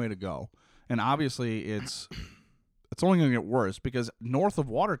long way to go. And obviously it's only going to get worse because north of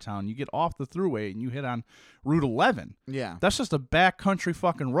Watertown, you get off the thruway and you hit on Route 11. Yeah. That's just a backcountry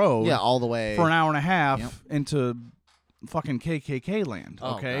fucking road Yeah, all the way. for an hour and a half Yep. into fucking KKK land,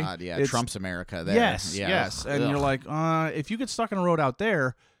 Oh, okay? God, yeah. It's- Trump's America there. Yes, yeah. yes. And Ugh. you're like, if you get stuck on a road out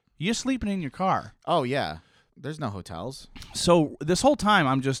there, you're sleeping in your car. Oh, yeah. There's no hotels. So this whole time,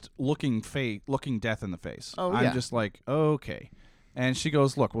 I'm just looking death in the face. Oh, I'm yeah. just like, okay. And she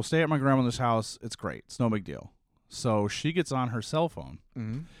goes, look, we'll stay at my grandmother's house. It's great. It's no big deal. So she gets on her cell phone.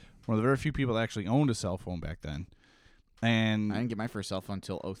 Mm-hmm. One of the very few people that actually owned a cell phone back then. And I didn't get my first cell phone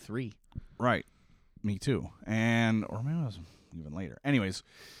until 03. right, me too. Or maybe it was even later. Anyways,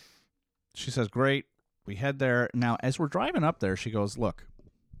 she says, great. We head there. Now, as we're driving up there, she goes, look,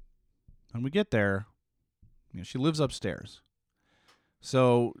 when we get there, she lives upstairs.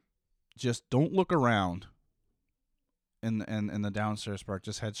 So just don't look around in the downstairs part.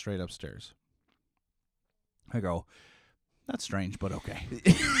 Just head straight upstairs. I go, that's strange, but okay.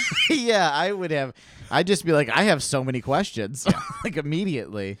 Yeah, I'd just be like, I have so many questions. Like,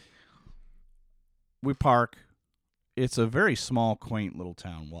 immediately. We park. It's a very small, quaint little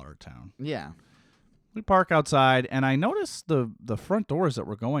town, Watertown. Yeah. We park outside, and I notice the front doors that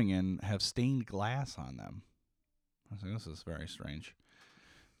we're going in have stained glass on them. I was like, this is very strange.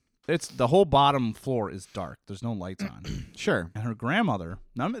 It's the whole bottom floor is dark. There's no lights on. Sure. And her grandmother.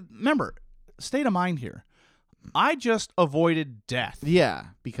 Now, remember, state of mind here. I just avoided death, Yeah,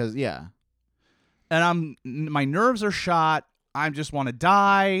 because, yeah. and my nerves are shot. I just want to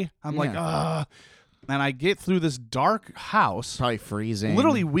die. I'm like, Yeah. ugh. And I get through this dark house. Probably freezing.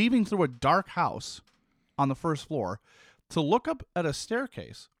 Literally weaving through a dark house on the first floor to look up at a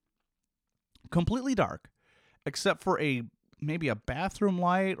staircase, completely dark, except for maybe a bathroom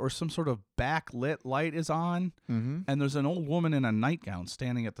light or some sort of backlit light is on, Mm-hmm. and there's an old woman in a nightgown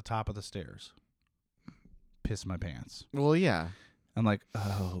standing at the top of the stairs. Piss my pants. Well, yeah. I'm like,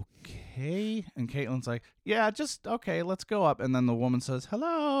 okay. And Caitlin's like, yeah, just okay, let's go up. And then the woman says,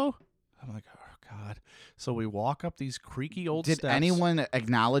 hello. I'm like, oh, God. So we walk up these creaky old Did steps. anyone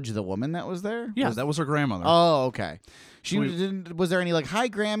acknowledge the woman that was there? Yeah, that was her grandmother. Oh, okay. She So we- didn't. Was there any like hi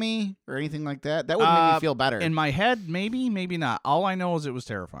Grammy or anything like that? That would make me feel better. In my head, maybe, maybe not. All I know is it was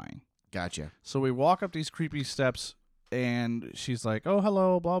terrifying. Gotcha. So we walk up these creepy steps, and she's like, oh,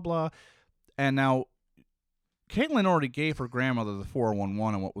 hello, blah, blah. And now, Caitlin already gave her grandmother the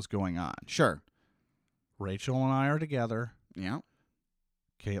 411 and what was going on. Sure. Rachel and I are together. Yeah.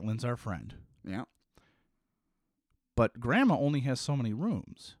 Caitlin's our friend. Yeah. But grandma only has so many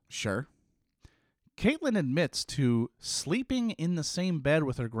rooms. Sure. Caitlin admits to sleeping in the same bed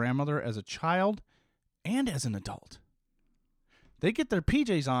with her grandmother as a child and as an adult. They get their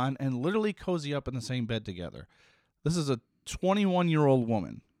PJs on and literally cozy up in the same bed together. This is a 21-year-old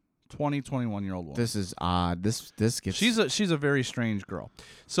woman. 21-year-old woman. This is odd. This gets. She's a very strange girl.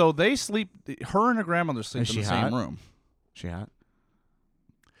 So they sleep. Her and her grandmother sleep Is in she the same hot? room. She hot.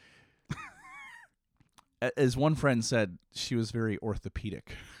 As one friend said, she was very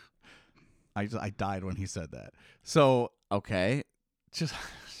orthopedic. I died when he said that. So Okay. just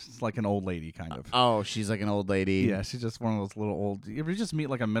It's like an old lady kind of. Oh, she's like an old lady. Yeah, she's just one of those little old. You ever just meet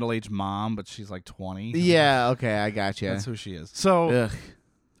like a middle-aged mom, but she's like 20? Yeah. Okay, I got you. That's who she is. So,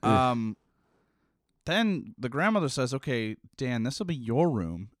 Ugh. then the grandmother says, "Okay, Dan, this will be your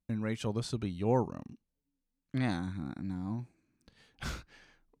room, and Rachel, this will be your room." Yeah. No.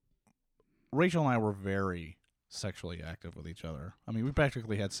 Rachel and I were very sexually active with each other. I mean, we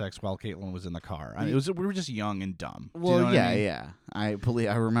practically had sex while Caitlin was in the car. I mean, we were just young and dumb. Do you Well, know what I mean? yeah. I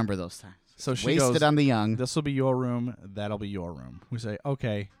remember those times. So she Wasted goes, on the young. "This will be your room. That'll be your room." We say,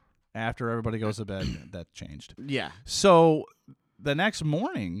 "Okay." After everybody goes to bed, that changed. Yeah. So the next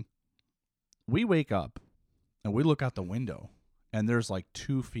morning, we wake up and we look out the window, and there's like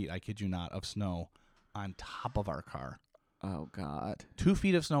 2 feet, I kid you not, of snow on top of our car. Oh God. 2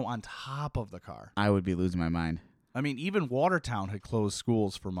 feet of snow on top of the car. I would be losing my mind. I mean, even Watertown had closed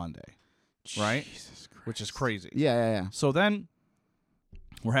schools for Monday, right? Jesus Christ. Which is crazy. Yeah. So then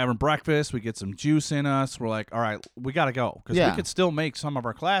we're having breakfast. We get some juice in us. We're like, all right, we got to go because Yeah. we could still make some of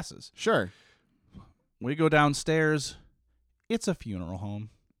our classes. Sure. We go downstairs. It's a funeral home.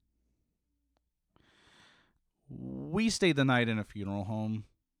 We stayed the night in a funeral home.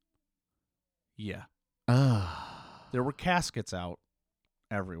 Yeah. There were caskets out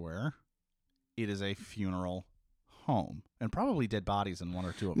everywhere. It is a funeral home. And probably dead bodies in one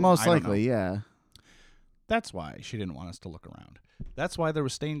or two of them. Most I don't know. likely, yeah. That's why she didn't want us to look around. That's why there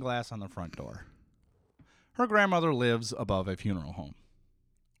was stained glass on the front door. Her grandmother lives above a funeral home.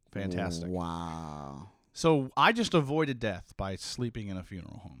 Fantastic. Wow. So I just avoided death by sleeping in a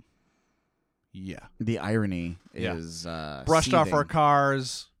funeral home. Yeah. The irony Yeah. is Brushed off our seething.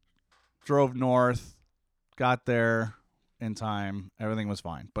 cars, drove north, got there in time. Everything was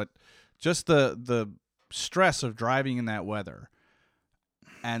fine. But just the stress of driving in that weather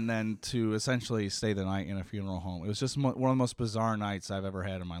and then to essentially stay the night in a funeral home. It was just one of the most bizarre nights I've ever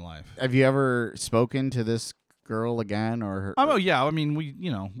had in my life. Have you ever spoken to this girl again, or her? Oh yeah, I mean we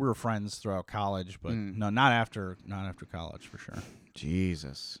were friends throughout college, but Mm. no, not after college for sure.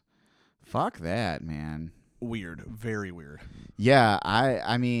 Jesus, fuck that, man. Weird, very weird. Yeah,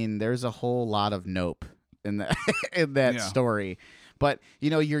 I mean, there's a whole lot of nope in that in that Yeah. story, but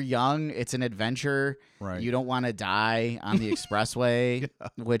you're young. It's an adventure. Right. You don't want to die on the expressway,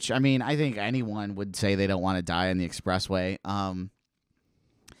 which I mean, I think anyone would say they don't want to die on the expressway.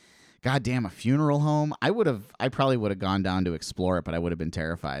 Goddamn, a funeral home. I probably would have gone down to explore it, but I would have been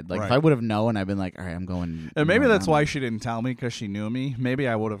terrified. Like if Right. I would have known, I'd been like, all right, I'm going. And maybe going that's down why there. she didn't tell me, because she knew me. Maybe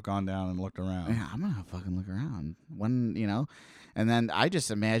I would have gone down and looked around. Yeah, I'm gonna fucking look around. And then I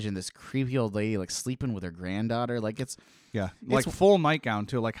just imagine this creepy old lady like sleeping with her granddaughter. Like it's Yeah, like full nightgown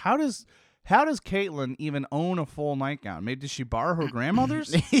too. Like how does Caitlin even own a full nightgown? Maybe did she borrow her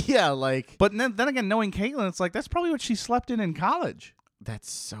grandmother's? yeah, like But then again, knowing Caitlin, it's like that's probably what she slept in college.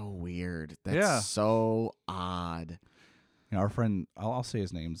 that's so weird. That's Yeah. so odd. Our friend, I'll say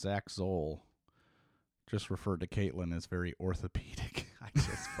his name, Zach Zoll, just referred to Caitlin as very orthopedic.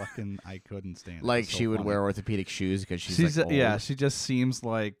 I couldn't stand it. Like It's so she would funny. wear orthopedic shoes because she's like old. yeah, she just seems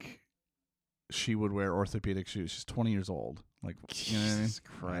like she would wear orthopedic shoes. She's 20 years old. Like, you know what I mean? Jesus I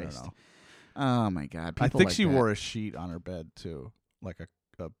don't Christ. know. Oh my god. I People think like she that. wore a sheet on her bed too, like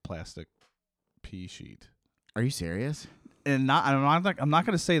a plastic pee sheet. Are you serious? And I'm not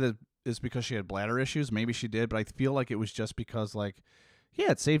going to say that it's because she had bladder issues. Maybe she did, but I feel like it was just because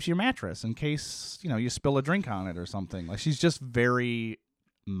it saves your mattress in case you spill a drink on it or something. Like she's just very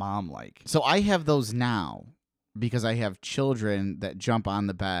mom-like. So I have those now because I have children that jump on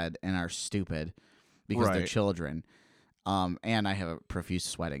the bed and are stupid because they're Right. children. And I have a profuse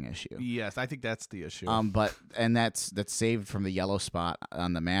sweating issue. Yes, I think that's the issue. And that's saved from the yellow spot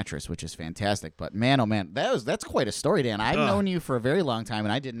on the mattress, which is fantastic. But man, oh man, that's quite a story, Dan. I've known you for a very long time,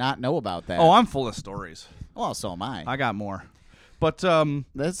 and I did not know about that. I'm full of stories. Well, so am I. I got more. But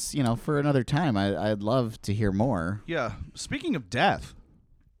That's for another time. I'd love to hear more. yeah, speaking of death,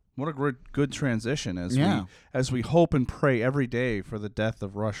 what a good transition Yeah. as we hope and pray every day for the death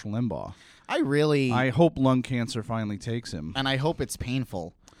of Rush Limbaugh. I hope lung cancer finally takes him. and I hope it's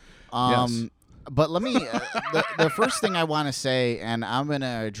painful. Yes. But let me. The first thing I want to say, and I'm going to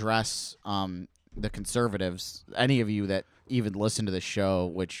address the conservatives. Any of you that even listen to the show,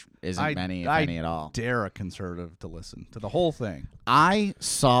 which isn't many, if any at all. Dare a conservative to listen to the whole thing. I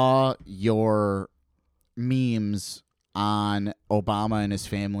saw your memes on Obama and his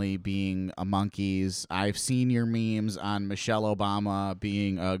family being monkeys. I've seen your memes on Michelle Obama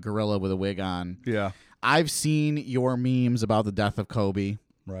being a gorilla with a wig on. Yeah. I've seen your memes about the death of Kobe.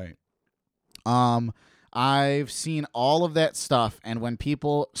 Right. I've seen all of that stuff, and when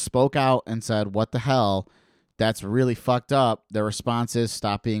people spoke out and said, "What the hell?" that's really fucked up. The response is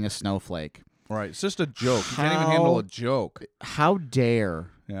stop being a snowflake. Right. It's just a joke. You can't even handle a joke. How dare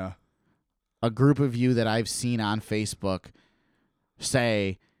Yeah. a group of you that I've seen on Facebook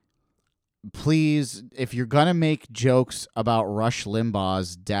say, please, if you're going to make jokes about Rush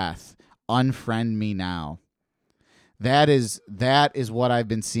Limbaugh's death, unfriend me now. That is what I've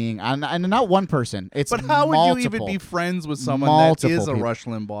been seeing. And not one person. It's But how multiple, would you even be friends with someone multiple that is a people. Rush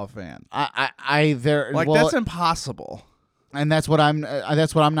Limbaugh fan? Well, That's impossible. and that's what I'm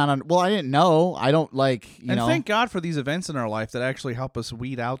not on. Well, I didn't know. I don't you And know. thank God for these events in our life that actually help us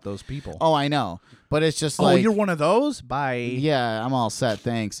weed out those people. Oh, I know. But it's just you're one of those? Bye. Yeah, I'm all set.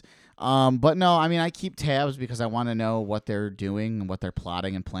 Thanks. But no, I mean, I keep tabs because I want to know what they're doing and what they're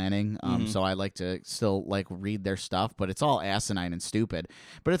plotting and planning. So I like to still read their stuff, but it's all asinine and stupid.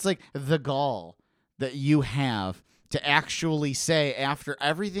 But it's the gall that you have to actually say after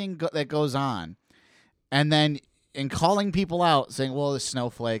everything that goes on, and then in calling people out, saying, "Well, the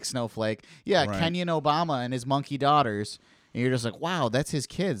snowflake, yeah, Right. Kenyan Obama and his monkey daughters," and you're just like, "Wow, that's his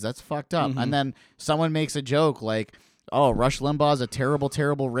kids. That's fucked up." And then someone makes a joke like, "Oh, Rush Limbaugh is a terrible,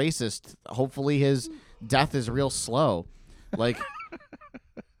 terrible racist. Hopefully his death is real slow."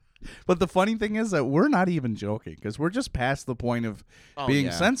 But the funny thing is that we're not even joking because we're just past the point of being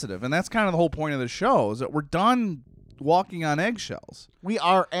yeah. sensitive. And that's kind of the whole point of the show is that we're done walking on eggshells. We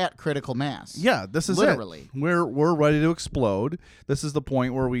are at critical mass. Yeah, this is Literally. it. We're ready to explode. This is the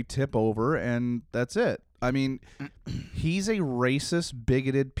point where we tip over, and that's it. I mean, he's a racist,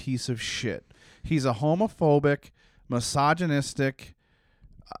 bigoted piece of shit. He's a homophobic, misogynistic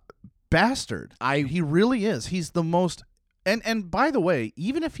bastard. He really is. He's the most. And by the way,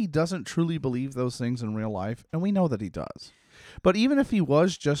 even if he doesn't truly believe those things in real life, and we know that he does, but even if he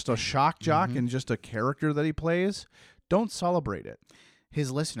was just a shock jock and just a character that he plays, don't celebrate it.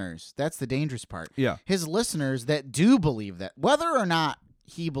 His listeners, that's the dangerous part. Yeah. His listeners that do believe that, whether or not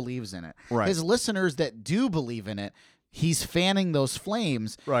he believes in it, Right. his listeners that do believe in it, he's fanning those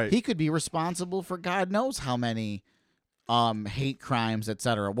flames. Right. He could be responsible for God knows how many hate crimes,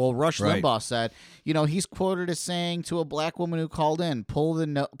 etc. Well, Rush Right. Limbaugh said, he's quoted as saying to a black woman who called in, pull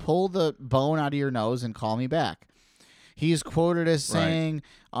the bone out of your nose and call me back. He's quoted as saying,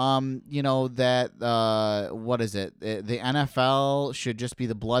 that what is it? The NFL should just be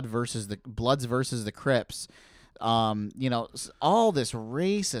the Bloods versus the Crips. All this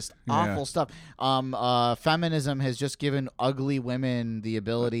racist, awful stuff. Feminism has just given ugly women the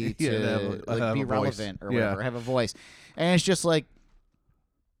ability to have be a voice. relevant or whatever, have a voice. And it's just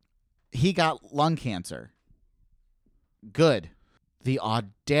he got lung cancer. Good. The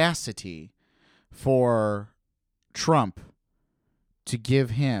audacity for Trump to give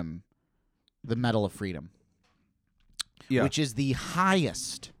him the Medal of Freedom, which is the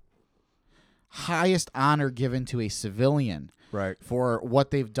highest honor given to a civilian for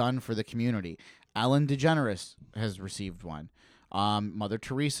what they've done for the community. Ellen DeGeneres has received one. Mother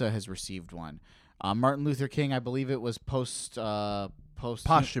Teresa has received one. Martin Luther King, I believe it was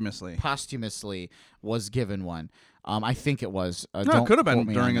posthumously was given one. I think it was. No, it could have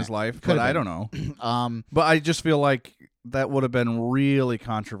been during his life, but I don't know. But I just feel like that would have been really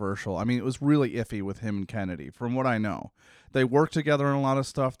controversial. I mean, it was really iffy with him and Kennedy, from what I know. They worked together on a lot of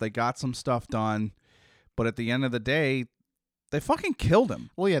stuff. They got some stuff done. But at the end of the day, they fucking killed him.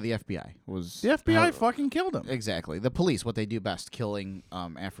 Well, yeah, the FBI was... The FBI fucking killed him. Exactly. The police, what they do best, killing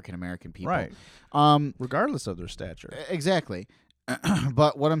African-American people. Right. Regardless of their stature. Exactly.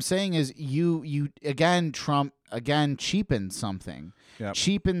 But what I'm saying is you again, Trump, cheapened something. Yep.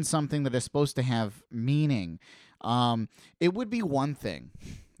 Cheapened something that is supposed to have meaning. It would be one thing.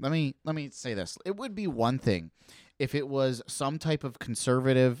 Let me say this. It would be one thing if it was some type of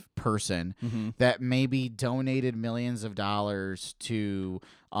conservative person that maybe donated millions of dollars to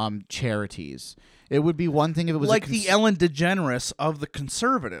charities. It would be one thing if it was like the Ellen DeGeneres of the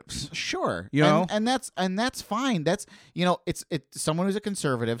conservatives. Sure, you know, and that's fine. That's it's someone who's a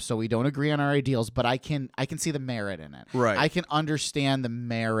conservative, so we don't agree on our ideals, but I can see the merit in it. Right, I can understand the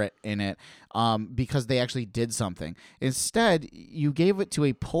merit in it because they actually did something. Instead, you gave it to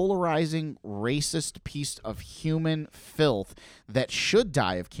a polarizing, racist piece of human filth that should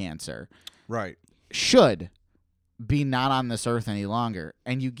die of cancer. Right, should be not on this earth any longer,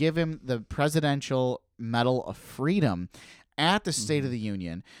 and you give him the Presidential Medal of Freedom at the State of the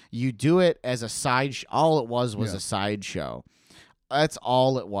Union. You do it as a side all it was a sideshow. That's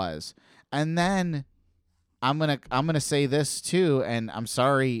all it was. And then I'm gonna say this too, and I'm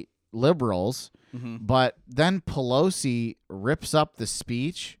sorry, liberals, but then Pelosi rips up the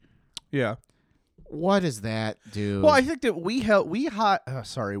speech. Yeah. What does that do? Well, I think that we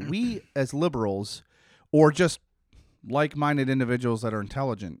as liberals or just like-minded individuals that are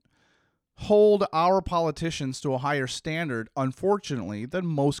intelligent, hold our politicians to a higher standard, unfortunately, than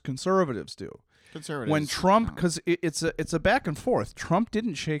most conservatives do. Conservatives. When Trump, because it's a back and forth. Trump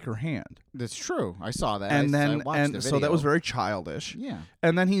didn't shake her hand, That's true. I saw that. and I then watched the so that video. was very childish. Yeah.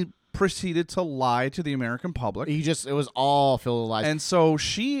 And then he proceeded to lie to the American public. It was all filled with lies. And so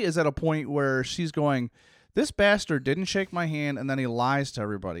she is at a point where she's going, this bastard didn't shake my hand, and then he lies to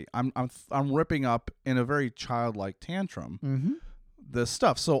everybody. I'm ripping up in a very childlike tantrum the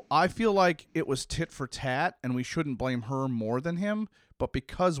stuff. So I feel like it was tit for tat, and we shouldn't blame her more than him. But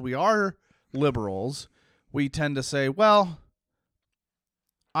because we are liberals, we tend to say, well,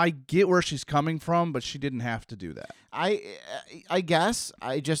 I get where she's coming from, but she didn't have to do that. I guess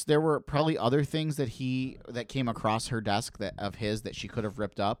there were probably other things that came across her desk that she could have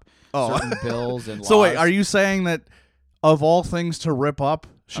ripped up. Oh. Certain bills and laws. So wait, are you saying that of all things to rip up,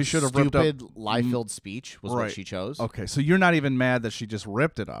 she should have ripped up? Stupid lie-filled speech was what Right. she chose. Okay, so you're not even mad that she just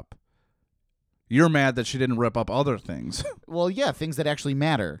ripped it up. You're mad that she didn't rip up other things. Well, yeah, things that actually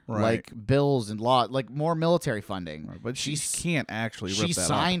matter, Right. like bills and law, like more military funding. But she can't actually rip She that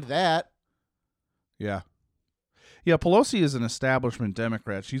signed up. that. Yeah. Yeah, Pelosi is an establishment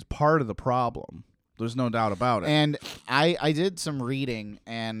Democrat. She's part of the problem. There's no doubt about it. And I did some reading,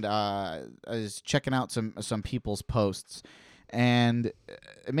 and I was checking out some people's posts, and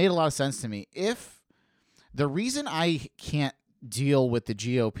it made a lot of sense to me. If the reason I can't deal with the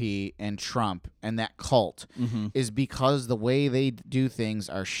GOP and Trump and that cult is because the way they do things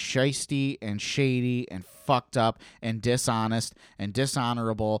are shisty and shady and fucked up and dishonest and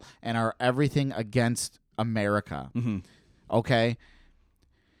dishonorable and are everything against America. Okay?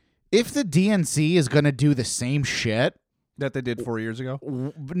 If the DNC is going to do the same shit that they did 4 years ago?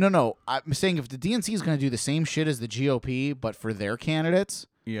 No. I'm saying if the DNC is going to do the same shit as the GOP, but for their candidates,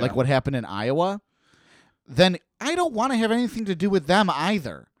 Yeah. like what happened in Iowa, then I don't want to have anything to do with them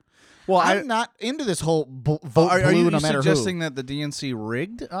either. Well, I'm not into this whole vote are blue you no matter suggesting who. that the DNC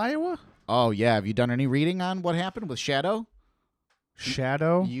rigged Iowa? Oh, yeah. Have you done any reading on what happened with Shadow?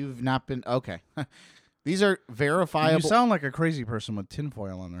 Shadow? You've not been... Okay. These are You verifiable... sound like a crazy person with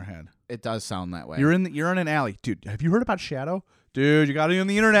tinfoil on their head. It does sound that way. You're in an alley. Dude, have you heard about Shadow? Dude, you got to be on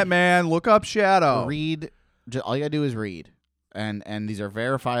the internet, man. Look up Shadow. Read. All you gotta do is read, and these are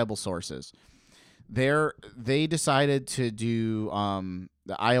verifiable sources. They decided to do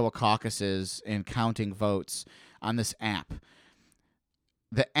the Iowa caucuses and counting votes on this app.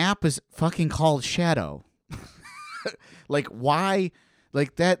 The app is fucking called Shadow. Like, why?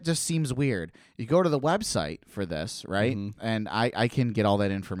 Like, that just seems weird. You go to the website for this, right? And I can get all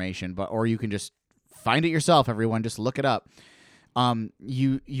that information, or you can just find it yourself, everyone. Just look it up.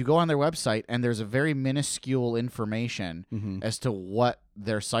 You go on their website, and there's a very minuscule information as to what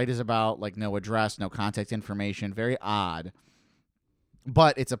their site is about, like no address, no contact information, very odd.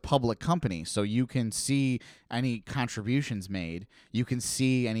 But it's a public company, so you can see any contributions made. You can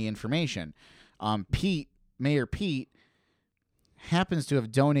see any information. Mayor Pete, happens to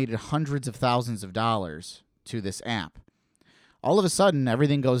have donated hundreds of thousands of dollars to this app. All of a sudden,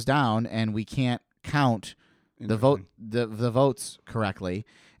 everything goes down, and we can't count the votes correctly,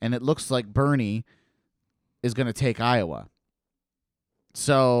 and it looks like Bernie is going to take Iowa.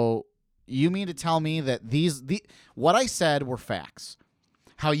 So you mean to tell me that what I said were facts?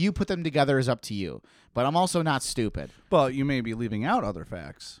 How you put them together is up to you, but I'm also not stupid. Well, you may be leaving out other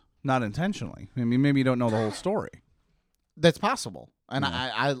facts, not intentionally. I mean, maybe you don't know the whole story. That's possible, and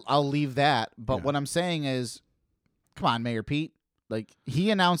I'll leave that. But Yeah. what I'm saying is, come on, Mayor Pete. Like,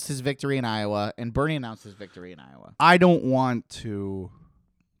 he announced his victory in Iowa, and Bernie announced his victory in Iowa. I don't want to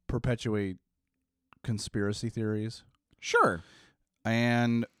perpetuate conspiracy theories, Sure.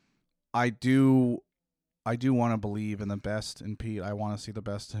 and I do want to believe in the best in Pete. I want to see the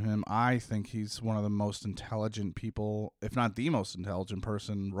best in him. I think he's one of the most intelligent people, if not the most intelligent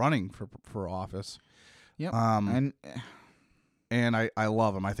person running for office. Yep. And I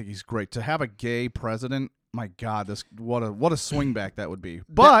love him. I think he's great. To have a gay president, my God, what a swingback that would be.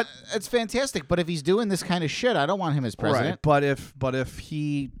 But it's fantastic. But if he's doing this kind of shit, I don't want him as president. right. But if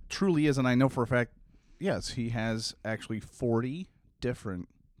he truly is, and I know for a fact, yes, he has actually 40 different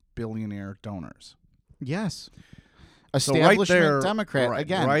billionaire donors. Yes. So right Establishment there, Democrat right,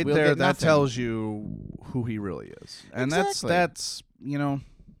 again. right we'll there, get that nothing. tells you who he really is, and Exactly. that's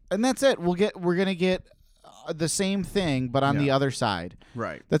And that's it. We're gonna get the same thing, but on the Yeah. other side.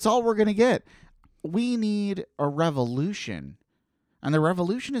 right. That's all we're gonna get. We need a revolution, and the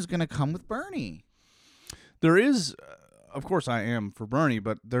revolution is gonna come with Bernie. There is, of course, I am for Bernie,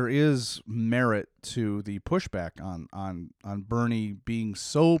 but there is merit to the pushback on Bernie being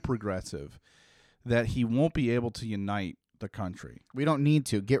so progressive that he won't be able to unite the country. We don't need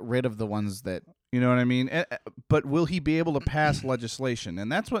to get rid of the ones that. You know what I mean? But will he be able to pass legislation? And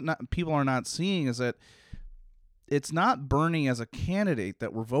that's what people are not seeing, is that it's not Bernie as a candidate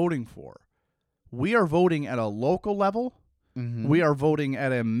that we're voting for. We are voting at a local level. Mm-hmm. We are voting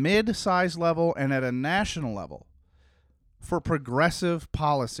at a mid-size level and at a national level for progressive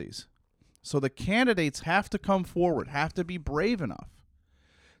policies. So the candidates have to come forward, have to be brave enough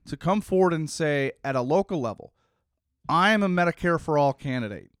to come forward and say, at a local level, I am a Medicare for all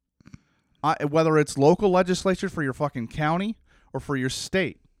candidate. Whether it's local legislature for your fucking county or for your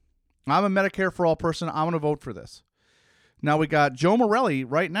state, I'm a Medicare for all person. I'm going to vote for this. Now we got Joe Morelli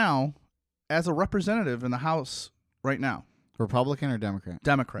right now as a representative in the House right now. Republican or Democrat?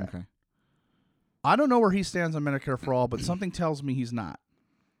 Democrat. Okay. I don't know where he stands on Medicare for all, but something tells me he's not.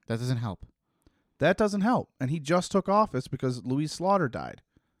 That doesn't help. That doesn't help. And he just took office because Louise Slaughter died.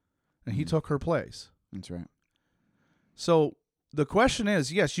 And he took her place. That's right. So the question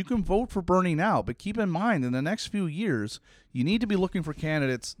is, yes, you can vote for Bernie now, but keep in mind, in the next few years, you need to be looking for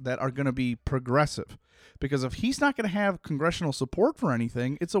candidates that are going to be progressive. Because if he's not going to have congressional support for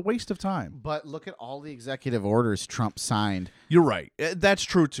anything, it's a waste of time. But look at all the executive orders Trump signed. You're right. That's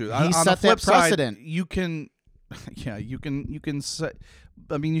true, too. He on set the flip that precedent. side, you can, yeah, you can set,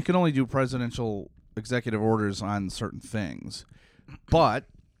 I mean, you can only do presidential executive orders on certain things. But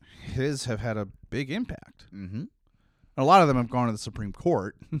his have had a big impact. Mm-hmm. A lot of them have gone to the Supreme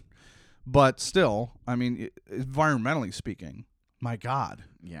Court, but still, I mean, environmentally speaking, my God,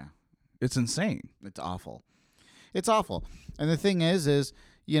 Yeah. it's insane. It's awful. It's awful. And the thing is,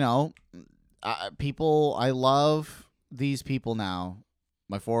 you know, people, I love these people now.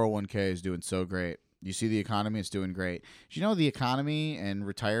 My 401k is doing so great. You see the economy, it's doing great. Do you know the economy and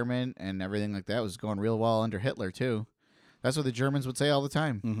retirement and everything like that was going real well under Hitler, too? That's what the Germans would say all the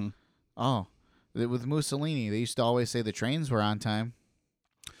time. Mm-hmm. Oh, with Mussolini, they used to always say the trains were on time.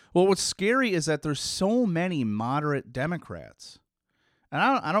 Well, what's scary is that there's so many moderate Democrats. And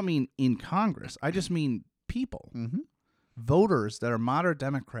I don't mean in Congress. I just mean people, voters that are moderate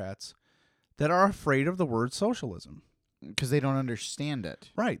Democrats that are afraid of the word socialism. Because they don't understand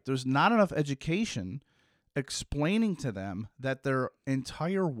it. Right. There's not enough education explaining to them that their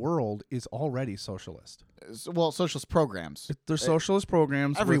entire world is already socialist. Well, socialist programs. They're socialist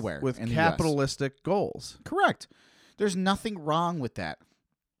programs everywhere with in the US. capitalistic goals. Correct. There's nothing wrong with that.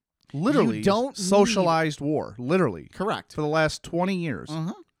 Literally, You don't socialized war. Literally, Correct. for the last 20 years.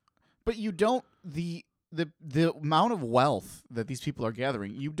 But you don't the amount of wealth that these people are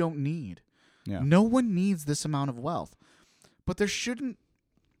gathering, you don't need. Yeah. No one needs this amount of wealth. But there shouldn't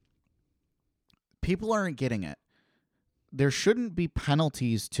people aren't getting it. There shouldn't be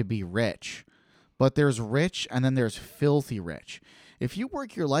penalties to be rich. But there's rich and then there's filthy rich. If you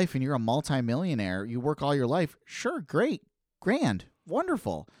work your life and you're a multimillionaire, you work all your life, sure, great, grand,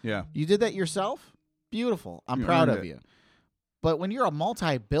 wonderful. Yeah. You did that yourself? Beautiful. I'm You proud earned of it. you. But when you're a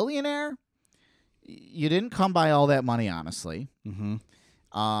multi-billionaire, you didn't come by all that money, honestly. Mm-hmm.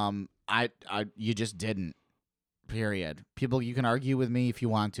 You just didn't. Period. People, you can argue with me if you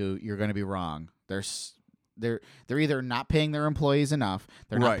want to. You're going to be wrong. They're either not paying their employees enough.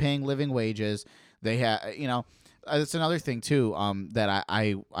 They're not Right. paying living wages. They have, that's another thing too. That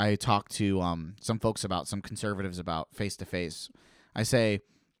I talk to some folks about, some conservatives about face to face. I say,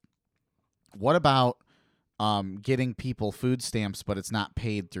 what about getting people food stamps, but it's not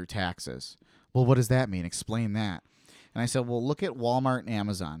paid through taxes? Well, what does that mean? Explain that. And I said, well, look at Walmart and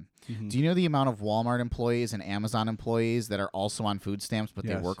Amazon. Mm-hmm. Do you know the amount of Walmart employees and Amazon employees that are also on food stamps, but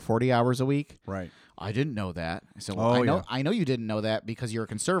Yes. they work 40 hours a week? Right. I didn't know that. I said, well, Oh, I know you didn't know that because you're a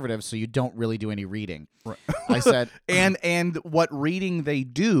conservative, so you don't really do any reading. Right. I said, and what reading they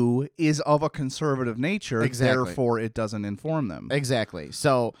do is of a conservative nature. Exactly. Therefore, it doesn't inform them. exactly.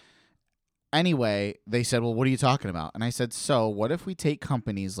 So anyway, they said, well, what are you talking about? And I said, so what if we take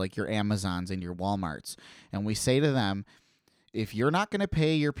companies like your Amazons and your Walmarts, and we say to them, if you're not going to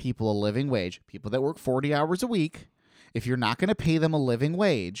pay your people a living wage, people that work 40 hours a week, if you're not going to pay them a living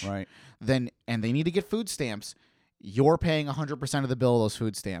wage, Right. then and they need to get food stamps, you're paying 100% of the bill of those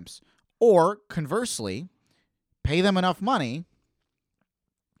food stamps. Or conversely, pay them enough money.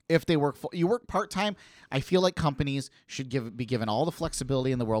 If they work you work part-time, I feel like companies should be given all the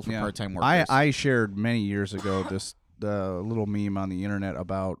flexibility in the world for Yeah. part-time workers. I shared many years ago this little meme on the internet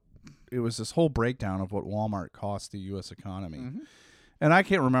about it was this whole breakdown of what Walmart cost the U.S. economy. Mm-hmm. And I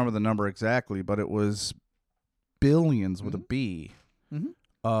can't remember the number exactly, but it was billions with a B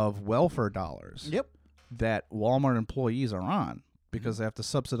of welfare dollars Yep. that Walmart employees are on because they have to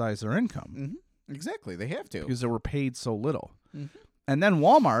subsidize their income Exactly. They have to. because they were paid so little. And then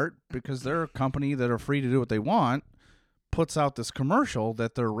Walmart, because they're a company that are free to do what they want, puts out this commercial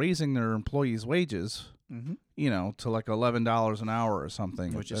that they're raising their employees' wages, to like $11 an hour or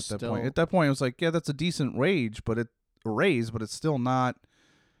something. Which at is that still- point. At that point, it was like, yeah, that's a decent wage, but it's still not.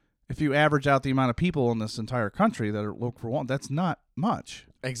 If you average out the amount of people in this entire country that are look for one, that's not much.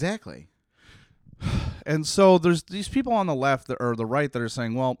 Exactly. And so there's these people on the left or the right that are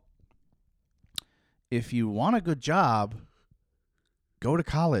saying, well, if you want a good job, go to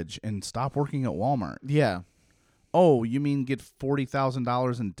college and stop working at Walmart. Yeah. Oh, you mean get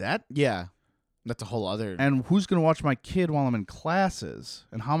 $40,000 in debt? Yeah. That's a whole other. And who's going to watch my kid while I'm in classes?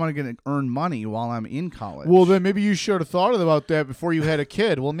 And how am I going to earn money while I'm in college? Well, then maybe you should have thought about that before you had a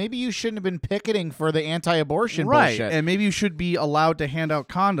kid. Well, maybe you shouldn't have been picketing for the anti-abortion right. bullshit. And maybe you should be allowed to hand out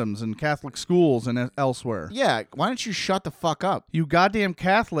condoms in Catholic schools and elsewhere. Yeah. Why don't you shut the fuck up? You goddamn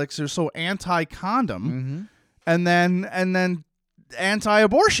Catholics are so anti-condom, and then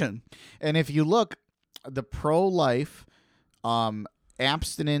anti-abortion. And if you look, the pro-life,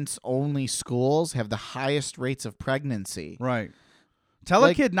 abstinence-only schools have the highest rates of pregnancy. Right. Tell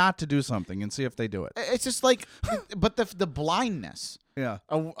Like- a kid not to do something and see if they do it. It's just like, but the blindness Yeah.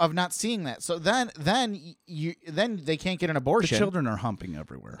 of not seeing that. So then they can't get an The abortion. children are humping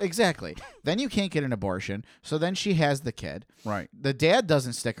everywhere. Exactly. Then you can't get an abortion. So then she has the kid. Right. The dad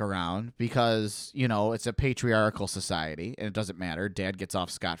doesn't stick around because, it's a patriarchal society and it doesn't matter. Dad gets off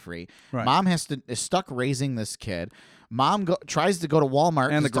scot-free. Right. Mom is stuck raising this kid. Mom tries to go to Walmart.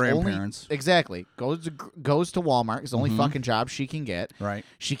 'cause And the it's only- grandparents. exactly. Goes to Walmart. It's the only fucking job she can get. Right.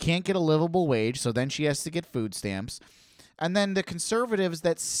 She can't get a livable wage, so then she has to get food stamps. And then the conservatives,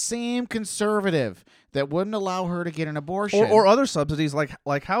 that same conservative that wouldn't allow her to get an abortion. Or other subsidies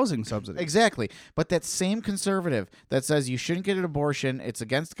like housing subsidies. Exactly. But that same conservative that says you shouldn't get an abortion, it's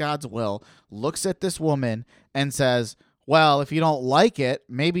against God's will, looks at this woman and says, well, if you don't like it,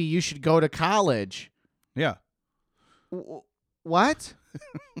 maybe you should go to college. Yeah. What?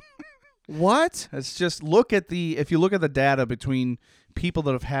 What? It's just if you look at the data between people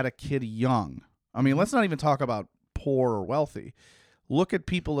that have had a kid young. I mean, let's not even talk about poor or wealthy. Look at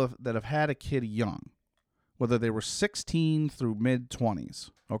people that have had a kid young, whether they were 16 through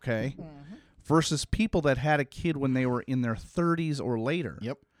mid-20s, okay? Versus people that had a kid when they were in their 30s or later.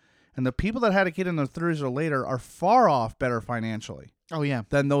 Yep. And the people that had a kid in their 30s or later are far off better financially Oh, yeah.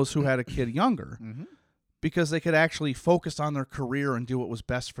 than those who had a kid younger. Because they could actually focus on their career and do what was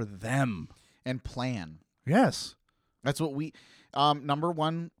best for them. And plan. Yes. That's what we number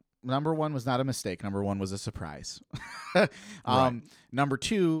one was not a mistake. Number one was a surprise. Number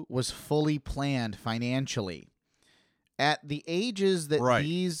two was fully planned financially. At the ages that Right.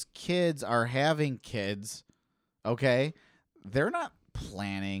 these kids are having kids, okay, they're not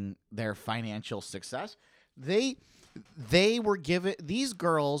planning their financial success. They were given, these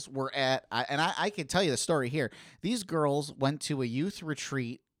girls were at, and I can tell you the story here. These girls went to a youth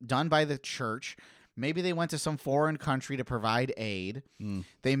retreat done by the church. Maybe they went to some foreign country to provide aid.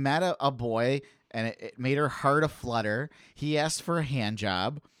 They met a boy, and it made her heart aflutter. He asked for a hand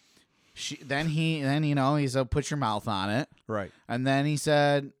job. Then he said, put your mouth on it. Right. And then he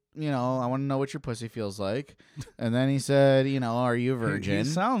said, I want to know what your pussy feels like. And then he said, are you a virgin?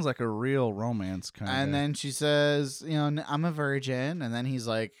 He sounds like a real romance kind of And guy. then she says, I'm a virgin. And then he's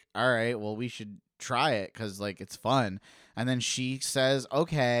like, all right, well, we should try it because, it's fun. And then she says,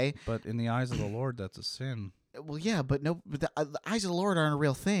 okay. But in the eyes of the Lord, that's a sin. Well, yeah, but no, but the eyes of the Lord aren't a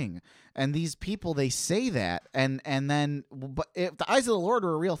real thing. And these people, they say that. And then, but if the eyes of the Lord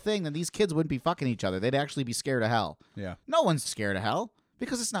were a real thing, then these kids wouldn't be fucking each other. They'd actually be scared of hell. Yeah. No one's scared of hell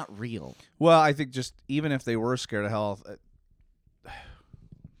because it's not real. Well, I think just even if they were scared of hell,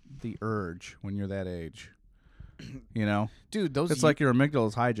 the urge when you're that age, Dude, those it's like your amygdala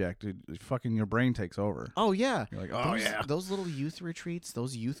is hijacked. Dude, fucking your brain takes over. Oh yeah. You're like, oh yeah. Those little youth retreats,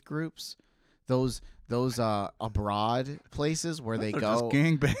 those youth groups, those abroad places where they They're go. just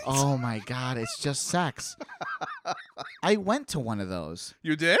gangbangs. Oh my god, it's just sex. I went to one of those.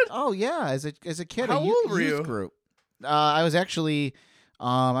 You did? Oh yeah, as a kid, How a youth, old were youth you? group. I was actually,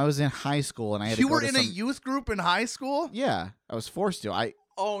 I was in high school and I had to You go were to in a youth group in high school? Yeah, I was forced to.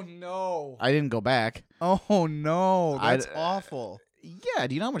 Oh no. I didn't go back. Oh no. That's I'd- awful. Yeah,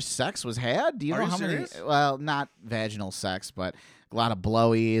 do you know how much sex was had? Do you Are know you how serious? many? Well, not vaginal sex, but a lot of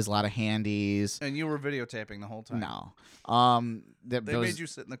blowies, a lot of handies. And you were videotaping the whole time. No. They made you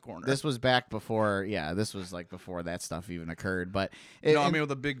sit in the corner. This was back before. Yeah, this was before that stuff even occurred. But I mean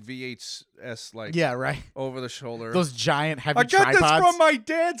with a big VHS yeah, right. over the shoulder. Those giant heavy I got tripods. this from my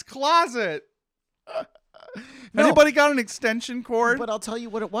dad's closet. No. Anybody got an extension cord? But I'll tell you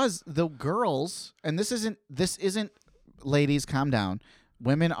what it was. The girls, and this isn't ladies, calm down.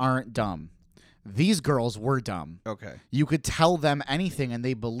 Women aren't dumb. These girls were dumb. Okay. You could tell them anything and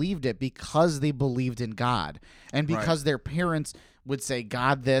they believed it because they believed in God. And because their parents would say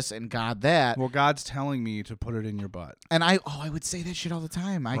God this and God that. Well, God's telling me to put it in your butt. And I would say that shit all the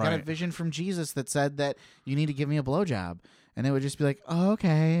time. I got a vision from Jesus that said that you need to give me a blowjob. And it would just be like, oh,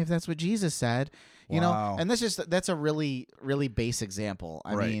 okay, if that's what Jesus said. You know? And that's a really, really base example.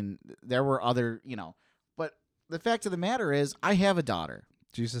 I mean, there were other, but the fact of the matter is I have a daughter.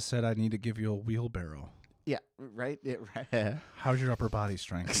 Jesus said, I need to give you a wheelbarrow. Yeah, right? Right. How's your upper body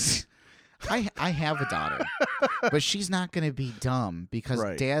strength? I have a daughter, but she's not going to be dumb because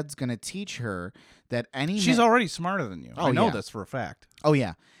Dad's going to teach her that She's already smarter than you. Oh, I know this for a fact. Oh,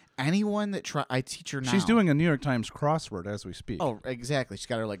 yeah. Anyone that I teach her now. She's doing a New York Times crossword as we speak. Oh, exactly. She's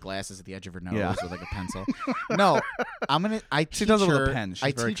got her glasses at the edge of her nose with a pencil. No, She does it with a pen.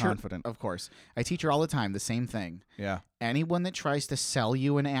 She's very confident. Of course. I teach her all the time the same thing. Yeah. Anyone that tries to sell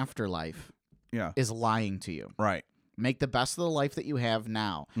you an afterlife is lying to you. Right. Make the best of the life that you have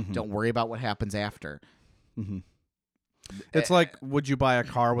now. Mm-hmm. Don't worry about what happens after. Mm-hmm. It's like, would you buy a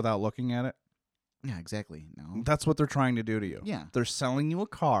car without looking at it? Yeah, exactly. No. That's what they're trying to do to you. Yeah. They're selling you a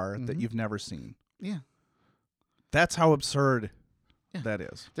car that you've never seen. Yeah. That's how absurd that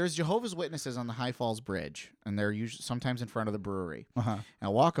is. There's Jehovah's Witnesses on the High Falls Bridge, and they're usually sometimes in front of the brewery. Uh-huh. And I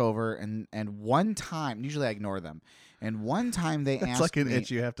walk over, and one time, usually I ignore them, and one time they asked me. It's like an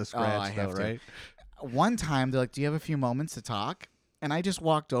itch you have to scratch, I have right? One time, they're like, do you have a few moments to talk? And I just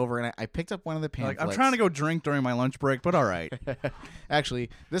walked over, and I picked up one of the pamphlets. Like, I'm trying to go drink during my lunch break, but all right. Actually,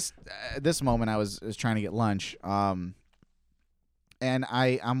 this moment I was trying to get lunch, and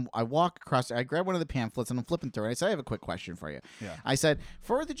I walk across. I grab one of the pamphlets and I'm flipping through it. I said, I have a quick question for you. Yeah. I said,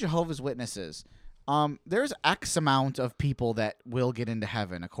 for the Jehovah's Witnesses, there's X amount of people that will get into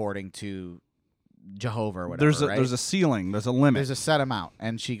heaven according to Jehovah or whatever. There's a ceiling. There's a limit. There's a set amount,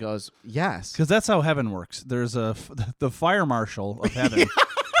 and she goes, yes, because that's how heaven works. There's the fire marshal of heaven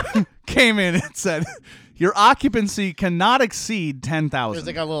came in and said, your occupancy cannot exceed 10,000. There's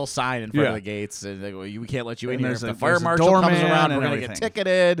like a little sign in front of the gates, and they go, we can't let you in And here. If there's the fire a marshal comes doorman around, and we're gonna get everything.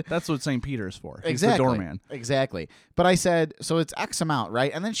 ticketed. That's what St. Peter's for. Exactly. He's the doorman. Exactly. But I said, so it's X amount,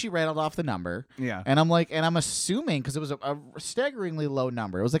 right? And then she rattled off the number. Yeah. And I'm like, and I'm assuming, because it was a staggeringly low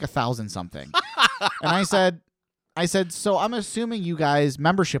number. It was like 1,000 something. And I said, so I'm assuming you guys,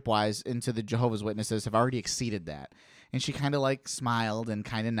 membership-wise, into the Jehovah's Witnesses have already exceeded that. And she kind of smiled and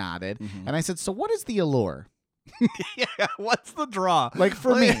kind of nodded. Mm-hmm. And I said, so what is the allure? Yeah, what's the draw?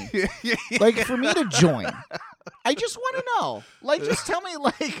 For me. For me to join. I just want to know. Just tell me,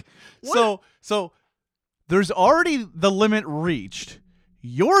 what? So there's already the limit reached.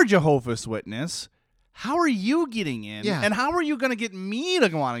 You're Jehovah's Witness. How are you getting in? Yeah. And how are you going to get me to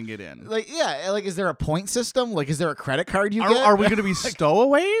want to get in? Is there a point system? Is there a credit card you get? Are we going to be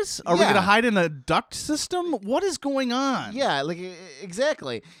stowaways? Are we Yeah. going to hide in a duct system? What is going on? Yeah,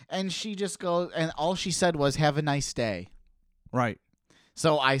 exactly. And she just goes, and all she said was, have a nice day. Right.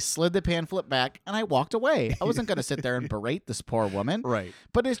 So I slid the pamphlet back and I walked away. I wasn't going to sit there and berate this poor woman. Right.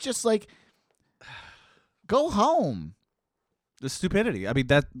 But it's just go home. The stupidity. I mean,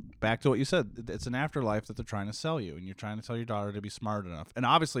 that back to what you said. It's an afterlife that they're trying to sell you, and you're trying to tell your daughter to be smart enough. And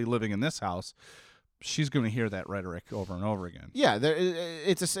obviously, living in this house, she's going to hear that rhetoric over and over again. Yeah,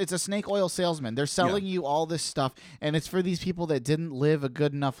 it's a snake oil salesman. They're selling you all this stuff, and it's for these people that didn't live a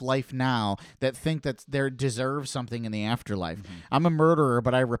good enough life now that think that they deserve something in the afterlife. Mm-hmm. I'm a murderer,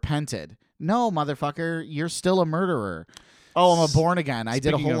 but I repented. No, motherfucker, you're still a murderer. Oh, I'm a born again. I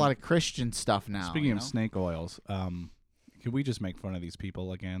did a whole lot of Christian stuff now. Speaking of snake oils, could we just make fun of these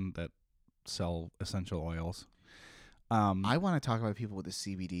people again that sell essential oils? I want to talk about people with the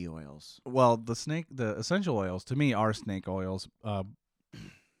CBD oils. Well, the essential oils to me are snake oils.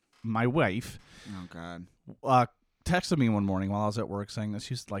 My wife, oh God, texted me one morning while I was at work saying that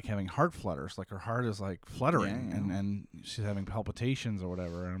she's having heart flutters, her heart is fluttering, and she's having palpitations or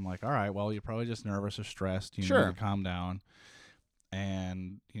whatever. And I'm like, all right, well, you're probably just nervous or stressed. You need to calm down.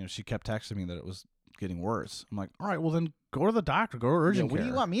 And she kept texting me that it was getting worse. I'm like, all right, well then go to the doctor, go to urgent care. What do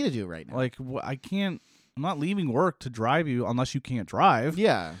you want me to do right now? I can't. I'm not leaving work to drive you unless you can't drive.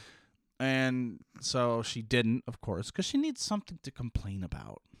 Yeah. And so she didn't, of course, because she needs something to complain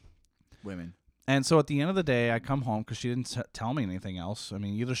about. Women. And so at the end of the day, I come home because she didn't tell me anything else. I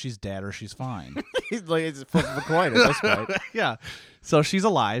mean, either she's dead or she's fine. It's flip of a coin at this point. Yeah. So she's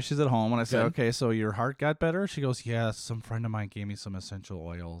alive. She's at home. And I said, okay, so your heart got better? She goes, yeah, some friend of mine gave me some essential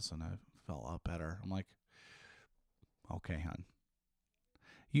oils and I felt a lot better. I'm like, okay, hon.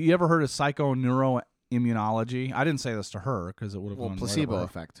 You ever heard of psychoneuroimmunology? immunology. I didn't say this to her because it would have Well, gone placebo right over.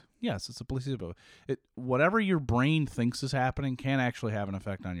 effect. Yes, it's a placebo. Whatever your brain thinks is happening can actually have an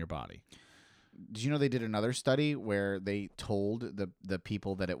effect on your body. Did you know they did another study where they told the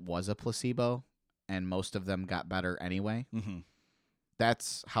people that it was a placebo, and most of them got better anyway? Mm-hmm.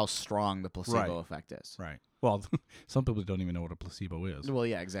 That's how strong the placebo effect is. Right. Well, some people don't even know what a placebo is. Well,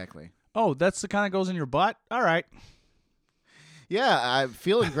 yeah, exactly. Oh, that's the kind that goes in your butt? All right. Yeah, I'm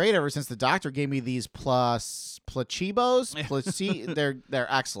feeling great ever since the doctor gave me these placebos. They're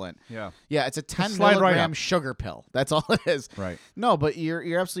excellent. Yeah. Yeah, it's a 10 slide right milligram up. sugar pill. That's all it is. Right. No, but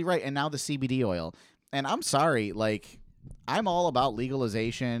you're absolutely right. And now the CBD oil. And I'm sorry, like, I'm all about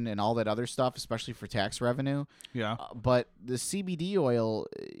legalization and all that other stuff, especially for tax revenue. Yeah. But the CBD oil,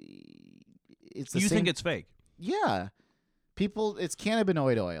 it's the You same. think it's fake? Yeah. It's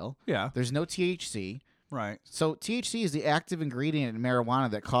cannabinoid oil. Yeah. There's no THC. Right. So THC is the active ingredient in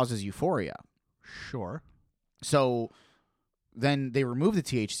marijuana that causes euphoria. Sure. So then they remove the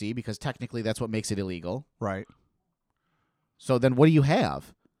THC because technically that's what makes it illegal. Right. So then what do you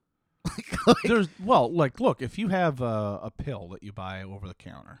have? Look, if you have a pill that you buy over the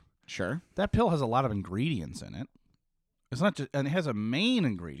counter, Sure. that pill has a lot of ingredients in it. It's not just, and it has a main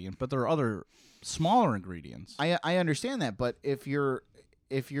ingredient, but there are other smaller ingredients. I understand that, but if you're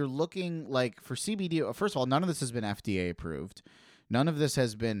looking like for CBD, first of all, none of this has been FDA approved. None of this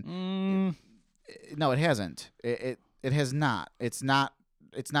has been. No, it hasn't. It has not. It's not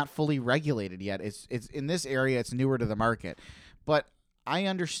fully regulated yet. It's in this area. It's newer to the market, but I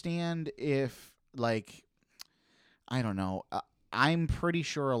understand if like I don't know. I'm pretty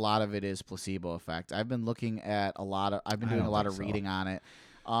sure a lot of it is placebo effect. I've been looking at I've been doing a lot of reading on it.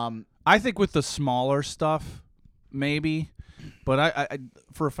 I think with the smaller stuff, maybe, but I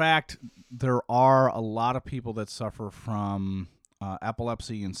for a fact there are a lot of people that suffer from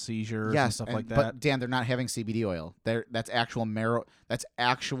epilepsy and seizures and stuff like that. But Dan, they're not having CBD oil. That's actual That's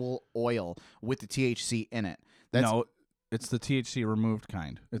actual oil with the THC in it. No, it's the THC removed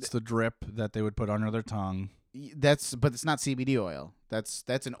kind. It's the drip that they would put under their tongue. But it's not CBD oil. That's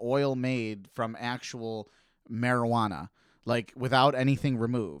an oil made from actual marijuana, like without anything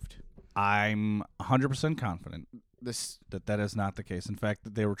removed. I'm 100% confident that is not the case. In fact,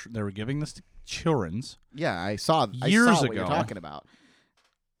 they were giving this to children's. Yeah, I saw years what ago. you're talking about.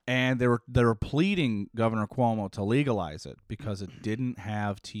 And they were pleading Governor Cuomo to legalize it because it didn't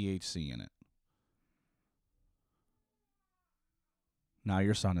have THC in it. Now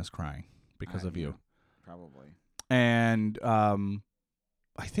your son is crying because of you. Probably. And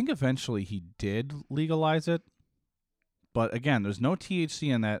I think eventually he did legalize it. But again, there's no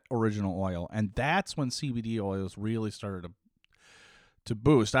THC in that original oil. And that's when CBD oils really started to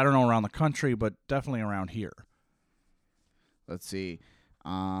boost. I don't know around the country, but definitely around here. Let's see.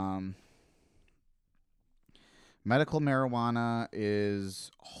 Medical marijuana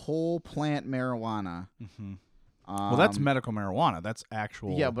is whole plant marijuana. Mm-hmm. Well, that's medical marijuana. That's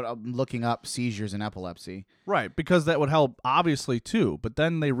actual. Yeah, but I'm looking up seizures and epilepsy. Right, because that would help, obviously, too. But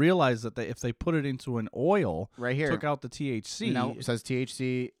then they realized that if they put it into an oil, right here, took out the THC. No, it says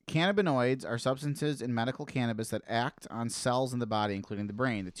THC. Cannabinoids are substances in medical cannabis that act on cells in the body, including the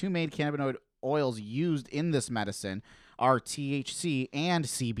brain. The two main cannabinoid oils used in this medicine are THC and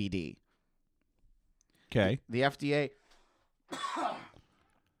CBD. Okay. The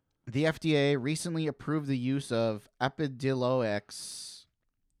FDA recently approved the use of Epidiolex,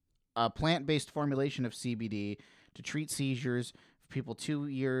 a plant-based formulation of CBD to treat seizures for people 2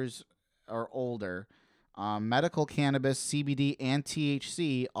 years or older. Medical cannabis, CBD, and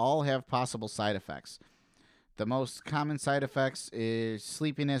THC all have possible side effects. The most common side effects is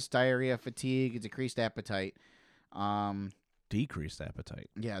sleepiness, diarrhea, fatigue, decreased appetite. Decreased appetite.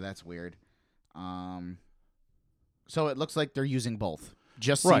 Yeah, that's weird. So it looks like they're using both.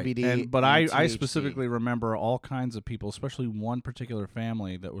 Just right. CBD. But and I THC. specifically remember all kinds of people, especially one particular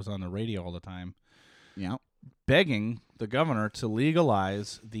family that was on the radio all the time, begging the governor to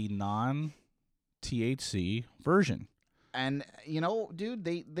legalize the non-THC version. And, dude,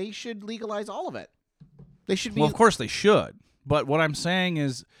 they should legalize all of it. They should be. Well, of course they should. But what I'm saying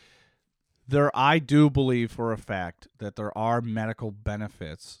is I do believe for a fact that there are medical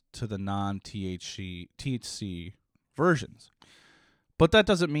benefits to the non-THC versions. But that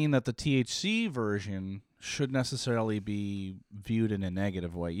doesn't mean that the THC version should necessarily be viewed in a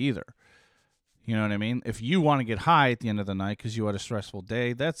negative way either. You know what I mean? If you want to get high at the end of the night because you had a stressful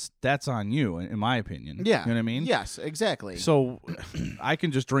day, that's on you, in my opinion. Yeah. You know what I mean? Yes, exactly. So I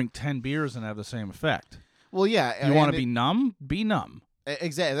can just drink 10 beers and have the same effect. Well, yeah. You want to be numb? Be numb.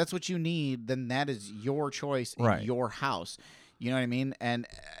 Exactly. That's what you need. Then that is your choice in Right. your house. You know what I mean? And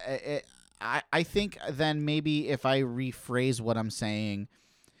I think then maybe if I rephrase what I'm saying,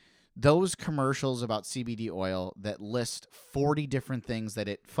 those commercials about CBD oil that list 40 different things that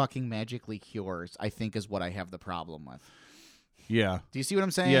it fucking magically cures, I think is what I have the problem with. Yeah. Do you see what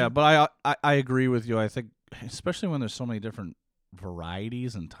I'm saying? Yeah, but I agree with you. I think, especially when there's so many different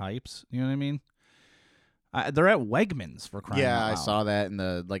varieties and types, you know what I mean? They're at Wegmans for crying out loud. I saw that in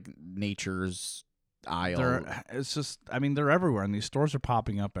the Nature's aisle. It's just, I mean, they're everywhere, and these stores are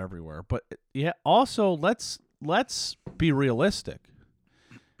popping up everywhere. But yeah, also let's be realistic.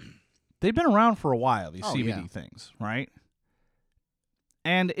 They've been around for a while, these CBD things, right?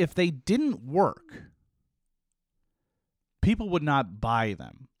 And if they didn't work, people would not buy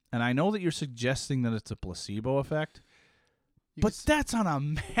them. And I know that you're suggesting that it's a placebo effect, but that's on a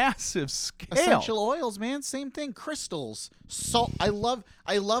massive scale. Essential oils, man, same thing. Crystals, salt. I love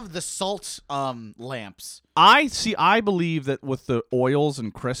the salt lamps. I believe that with the oils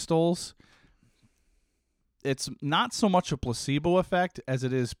and crystals, it's not so much a placebo effect as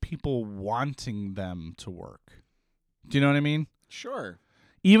it is people wanting them to work. Do you know what I mean? Sure.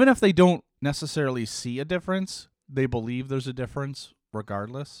 Even if they don't necessarily see a difference, they believe there's a difference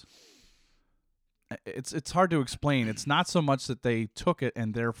regardless. It's hard to explain. It's not so much that they took it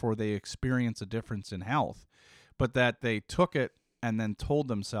and therefore they experience a difference in health, but that they took it and then told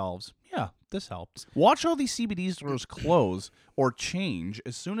themselves, yeah, this helps. Watch all these CBD stores close or change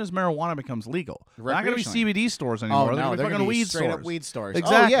as soon as marijuana becomes legal. They're not going to be CBD stores anymore. They're going to be weed straight stores. up weed stores.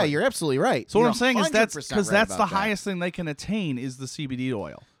 Exactly. Oh, yeah, you're absolutely right. So what I'm saying is that's because right that's the about that. highest thing they can attain is the CBD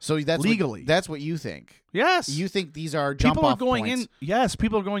oil. So that's legally. That's what you think. Yes. You think these are People are jump-off going points. in. Yes,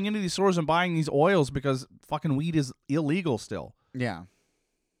 people are going into these stores and buying these oils because fucking weed is illegal still. Yeah,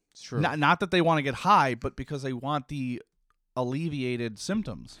 it's true. Not that they want to get high, but because they want the alleviated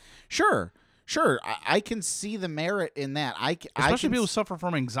symptoms. Sure. I can see the merit in that. Especially people who suffer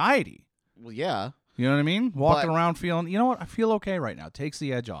from anxiety. Well, yeah. You know what I mean? Walking around feeling, you know what? I feel okay right now. It takes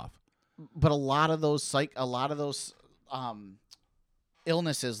the edge off. But a lot of those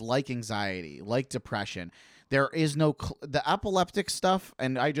illnesses like anxiety, like depression, there is no the epileptic stuff,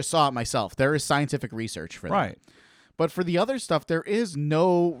 and I just saw it myself. There is scientific research for that. Right. But for the other stuff, there is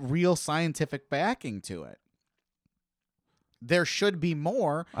no real scientific backing to it. There should be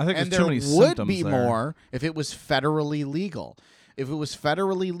more. I think and there's too many there would symptoms be there. more if it was federally legal. If it was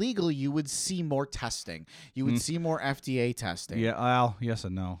federally legal, you would see more testing. You would see more FDA testing. Yeah, well, yes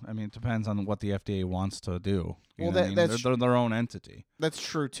and no. I mean, it depends on what the FDA wants to do. You know what I mean? that's they're their own entity. That's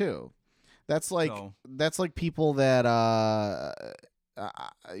true too. That's like people that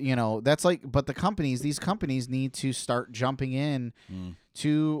that's like, but these companies need to start jumping in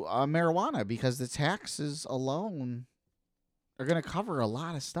to marijuana because the taxes alone are going to cover a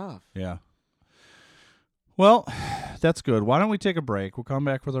lot of stuff. Yeah. Well, that's good. Why don't we take a break? We'll come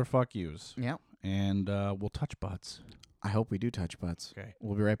back with our fuck yous. Yeah. And we'll touch butts. I hope we do touch butts. Okay.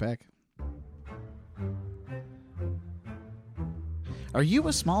 We'll be right back. Are you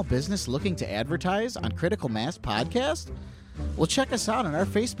a small business looking to advertise on Critical Mass Podcast? Well, check us out on our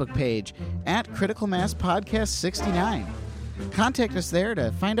Facebook page at Critical Mass Podcast 69. Contact us there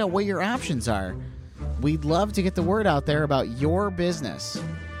to find out what your options are. We'd love to get the word out there about your business.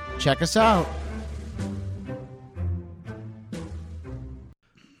 Check us out.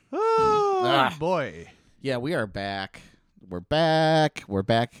 Oh, boy. Yeah, we are back. We're back,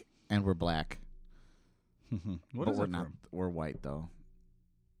 and we're black. What But is we're it not. from? We're white, though.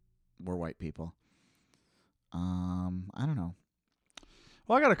 We're white people. I don't know.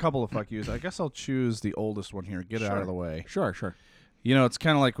 Well, I got a couple of fuck yous. I guess I'll choose the oldest one here. Get it out of the way. Sure. You know, it's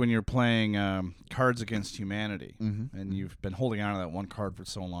kind of like when you're playing Cards Against Humanity, Mm-hmm. and you've been holding on to that one card for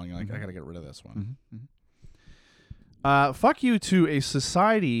so long. You're like, I got to get rid of this one. Mm-hmm. Fuck you to a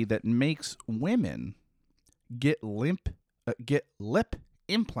society that makes women get lip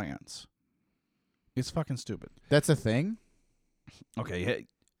implants. It's fucking stupid. That's a thing? Okay, hey,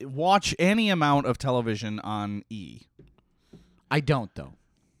 watch any amount of television on E. I don't, though.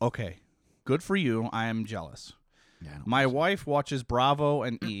 Okay, good for you. I am jealous. Yeah, I don't My think so. wife watches Bravo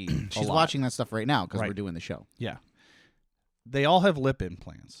and E. She's a lot. watching that stuff right now because Right. we're doing the show. Yeah. They all have lip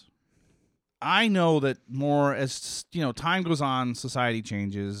implants. I know that more as, time goes on, society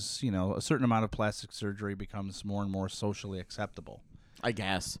changes, a certain amount of plastic surgery becomes more and more socially acceptable. I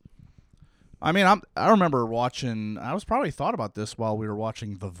guess. I mean, I remember watching, I was probably thought about this while we were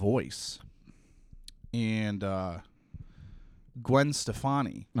watching The Voice. And Gwen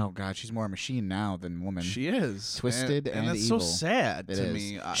Stefani. Oh, God, she's more a machine now than woman. She is. Twisted and and that's evil. so sad It to is.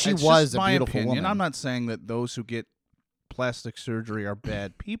 me. She It's was just a my beautiful opinion. woman. I'm not saying that those who get plastic surgery are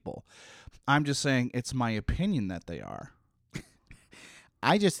bad people. I'm just saying it's my opinion that they are.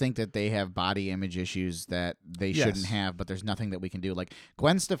 I just think that they have body image issues that they Yes. shouldn't have, but there's nothing that we can do. Like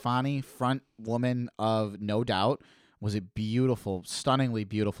Gwen Stefani, front woman of No Doubt, was a beautiful, stunningly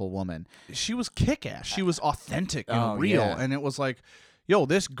beautiful woman. She was kick-ass. She was authentic and Oh, real, yeah. and it was like, yo,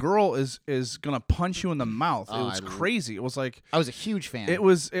 this girl is gonna punch you in the mouth. It Oh, was crazy. It was like I was a huge fan. it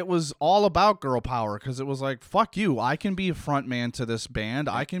was all about girl power because it was like, fuck you, I can be a front man to this band.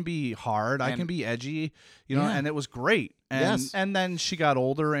 I can be hard. I can be edgy. You know, Yeah. and it was great. And Yes. and then she got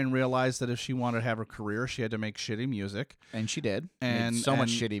older and realized that if she wanted to have a career, she had to make shitty music. And she did. Made And- so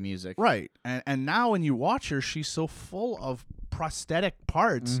much and- shitty music. Right. And now when you watch her, she's so full of prosthetic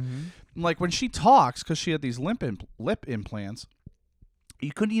parts. Mm-hmm. Like when she talks, because she had these lip implants,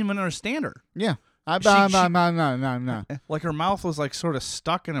 you couldn't even understand her. Yeah. No. Like her mouth was like sort of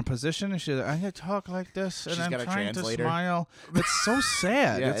stuck in a position, and she's like, I had to talk like this, and She's I'm got a trying translator. to smile. It's so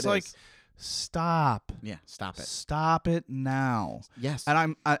sad. Yeah, It's it like, is. stop. Yeah, stop it. Stop it now. Yes.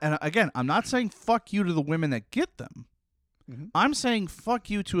 And and again, I'm not saying fuck you to the women that get them. Mhm. I'm saying fuck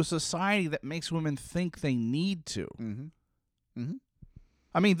you to a society that makes women think they need to. Mm-hmm.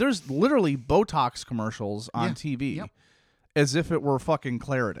 I mean, there's literally Botox commercials on Yeah. TV Yep. as if it were fucking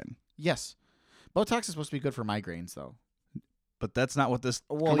Claritin. Yes. Botox is supposed to be good for migraines, though. But that's not what this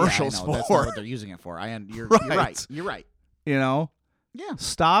Well, commercial's yeah, I know. That's for. not what they're using it for. You're Right. right. You're right. You know? Yeah.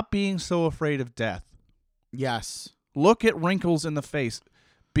 Stop being so afraid of death. Yes. Look at wrinkles in the face.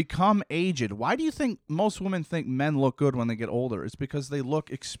 Become aged. Why do you think most women think men look good when they get older? It's because they look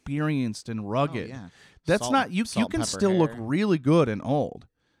experienced and rugged. Oh, yeah. That's Salt- not you. salt You and can pepper still look hair. really good and old.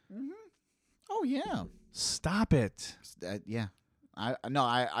 Oh yeah. Stop it. Yeah.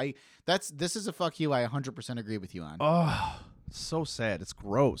 This is a fuck you. I 100% agree with you on. Oh, so sad. It's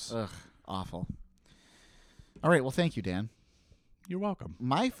gross. Ugh, awful. All right. Well, thank you, Dan. You're welcome.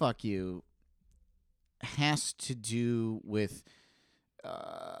 My fuck you has to do with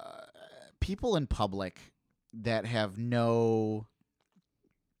people in public that have no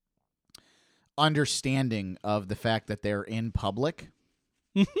understanding of the fact that they're in public.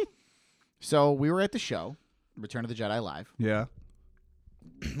 So we were at the show, Return of the Jedi Live. Yeah.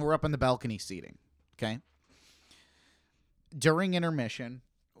 We're up on the balcony seating, okay? During intermission,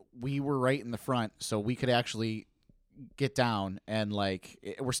 we were right in the front, so we could actually get down and, like,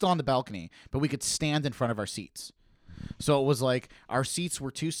 we're still on the balcony, but we could stand in front of our seats. So it was like our seats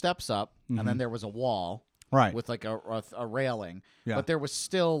were 2 steps up, and then there was a wall Right. with, like, a railing. Yeah. But there was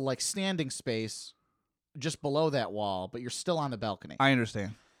still, like, standing space just below that wall, but you're still on the balcony. I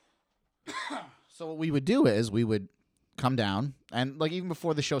understand. So what we would do is we would come down, and like even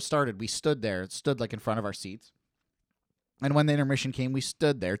before the show started, we stood like in front of our seats. And when the intermission came, we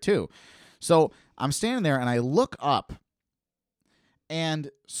stood there too. So I'm standing there and I look up, and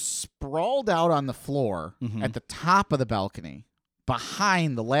sprawled out on the floor at the top of the balcony,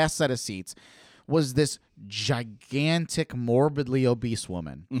 behind the last set of seats, was this gigantic, morbidly obese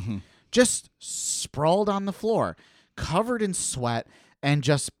woman. Just sprawled on the floor, covered in sweat and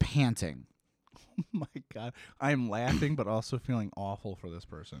just panting. Oh my God. I'm laughing, but also feeling awful for this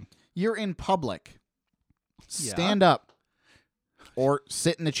person. You're in public. Yeah. Stand up or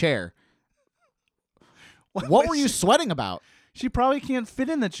sit in a chair. What were you sweating about? She probably can't fit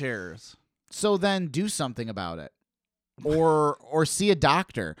in the chairs. So then do something about it. Or see a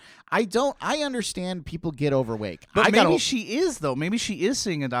doctor. I understand people get overweight. But maybe she is, though. Maybe she is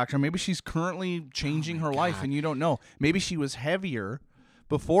seeing a doctor. Maybe she's currently changing her life, and you don't know. Maybe she was heavier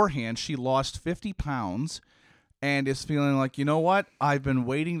beforehand. She lost 50 pounds and is feeling like, you know what? I've been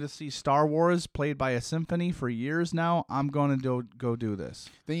waiting to see Star Wars played by a symphony for years now. I'm going to go do this.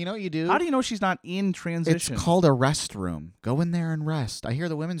 Then you know what you do? How do you know she's not in transition? It's called a rest room. Go in there and rest. I hear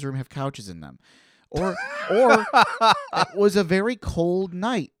the women's room have couches in them. Or it was a very cold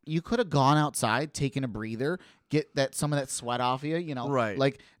night. You could have gone outside, taken a breather, get some of that sweat off you, you know. Right.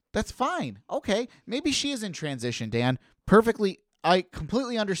 Like, that's fine. Okay. Maybe she is in transition, Dan. Perfectly. I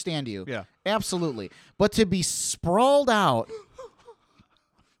completely understand you. Yeah. Absolutely. But to be sprawled out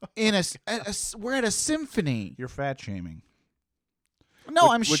in we're at a symphony. You're fat shaming. No,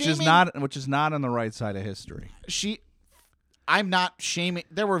 I'm which shaming. which is not on the right side of history. I'm not shaming.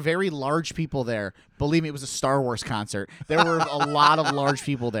 There were very large people there. Believe me, it was a Star Wars concert. There were a lot of large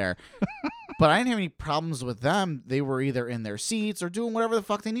people there. But I didn't have any problems with them. They were either in their seats or doing whatever the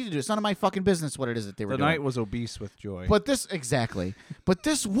fuck they needed to do. It's none of my fucking business what it is that they were The doing. night was obese with joy. But this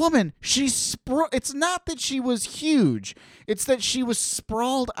woman, it's not that she was huge. It's that she was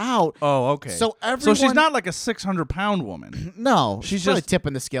sprawled out. Oh, okay. So she's everyone- not like a 600-pound woman. No, She's she's probably just-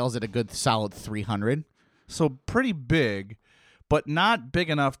 tipping the scales at a good solid 300. So pretty big, but not big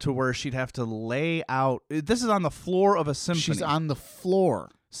enough to where she'd have to lay out. This is on the floor of a symphony. She's on the floor,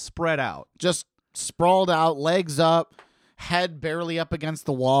 spread out. just sprawled out, legs up, head barely up against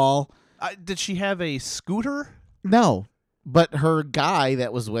the wall. Did she have a scooter? No, but her guy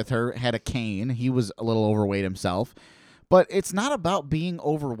that was with her had a cane. He was a little overweight himself. But it's not about being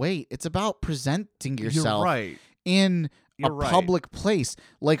overweight. It's about presenting yourself You're right. in You're a right. public place.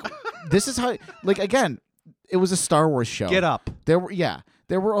 Like, this is how, like, again, it was a Star Wars show. Get up. There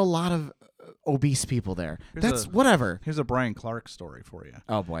were a lot of obese people there. That's whatever. Here's a Brian Clark story for you.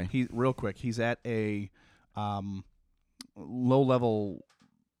 Oh, boy. Real quick. He's at a low level,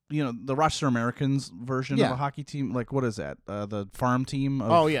 the Rochester Americans version of a hockey team. Like, what is that? The farm team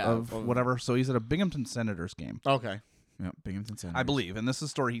of, of whatever. So he's at a Binghamton Senators game. Okay. Yeah, Binghamton Senators. I believe, and this is the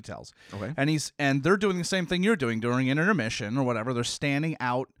story he tells. Okay. And they're doing the same thing you're doing during an intermission or whatever. They're standing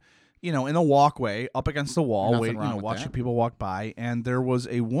out, in a walkway up against the wall, Nothing wrong with watching that. people walk by. And there was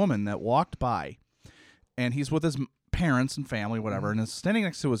a woman that walked by, and he's with his parents and family, whatever, and is standing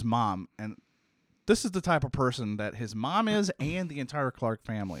next to his mom. And this is the type of person that his mom is, and the entire Clark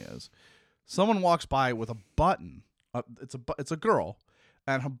family is. Someone walks by with a button. It's a girl.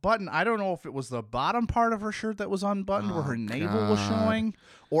 And her button, I don't know if it was the bottom part of her shirt that was unbuttoned where her navel was showing,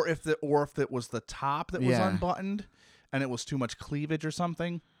 or if it was the top that was unbuttoned and it was too much cleavage or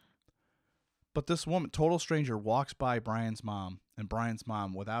something. But this woman, total stranger, walks by Brian's mom, and Brian's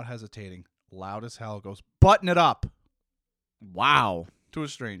mom, without hesitating, loud as hell, goes, "Button it up." Wow. To a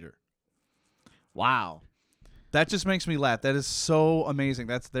stranger. Wow. That just makes me laugh. That is so amazing.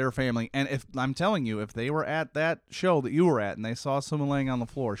 That's their family. And if I'm telling you, if they were at that show that you were at and they saw someone laying on the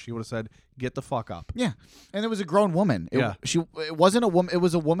floor, she would have said, "Get the fuck up." Yeah, and it was a grown woman. It wasn't a woman. It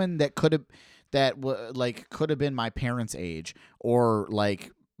was a woman that could have been my parents' age, or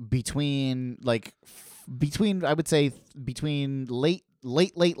between I would say between late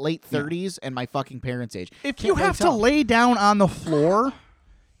 30s and my fucking parents' age. If you have to lay down on the floor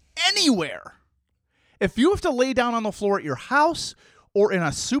anywhere. If you have to lay down on the floor at your house or in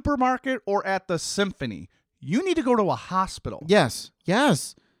a supermarket or at the symphony, you need to go to a hospital. Yes.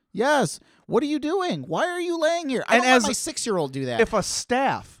 What are you doing? Why are you laying here? I don't let my 6-year-old do that. If a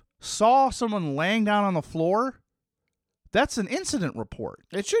staff saw someone laying down on the floor, that's an incident report.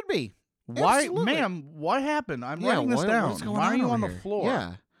 It should be. Why, Absolutely. ma'am, what happened? I'm writing this down. What's going Why on are you over on here? the floor?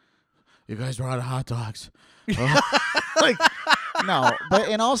 Yeah. You guys were out of hot dogs. No, but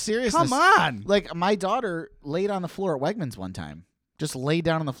in all seriousness, Come on. Like, my daughter laid on the floor at Wegmans one time. Just laid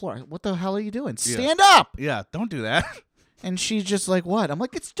down on the floor. What the hell are you doing? Stand up. Yeah, don't do that. And she's just like, what? I'm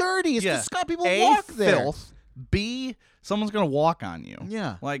like, it's dirty. It's disgusting. People A, walk there. filth. B, someone's going to walk on you.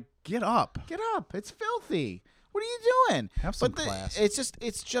 Yeah. Like, get up. Get up. It's filthy. What are you doing? Have some class. It's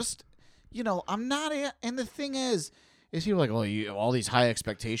just, I'm not. And the thing is people are like, oh, all these high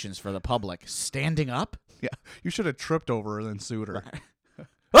expectations for the public. Standing up? Yeah, you should have tripped over her and sued her.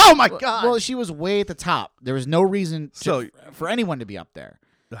 Oh, my God. Well, she was way at the top. There was no reason for anyone to be up there.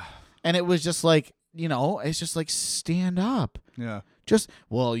 And it was just like, it's just like, stand up. Yeah. Just,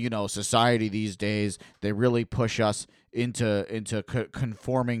 society these days, they really push us into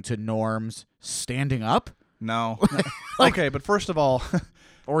conforming to norms. Standing up? No. Okay, but first of all,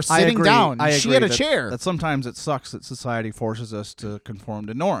 or sitting down. I she agree had a that, chair. That sometimes it sucks that society forces us to conform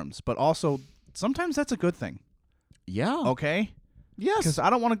to norms, but also sometimes that's a good thing. Yeah. Okay? Yes. Because I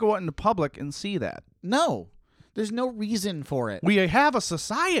don't want to go out into public and see that. No. There's no reason for it. We have a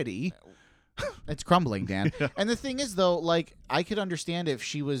society. It's crumbling, Dan. Yeah. And the thing is, though, I could understand if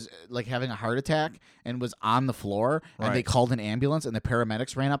she was having a heart attack and was on the floor and they called an ambulance and the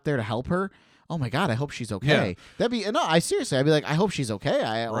paramedics ran up there to help her. Oh my God, I hope she's okay. Yeah. I'd be like, I hope she's okay.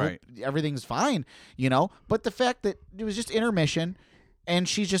 I hope everything's fine, But the fact that it was just intermission and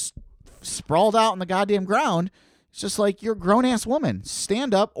she's just sprawled out on the goddamn ground, it's just like, you're a grown-ass woman.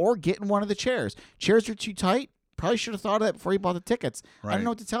 Stand up or get in one of the chairs. Chairs are too tight. Probably should have thought of that before you bought the tickets. Right. I don't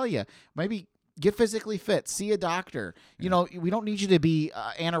know what to tell you. Maybe get physically fit. See a doctor. Yeah. We don't need you to be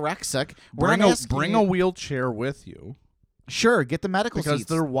anorexic. Bring a wheelchair with you. Sure, get the medical seats. Because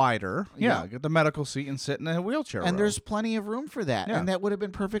they're wider. Yeah, get the medical seat and sit in a wheelchair. And there's plenty of room for that. Yeah. And that would have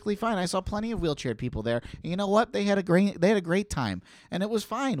been perfectly fine. I saw plenty of wheelchaired people there. And you know what? They had a great time. And it was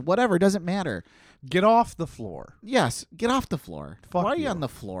fine. Whatever, it doesn't matter. Get off the floor. Yes, get off the floor. Fuck What are you you on the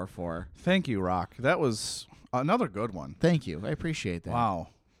floor for? Thank you, Rock. That was another good one. Thank you. I appreciate that. Wow.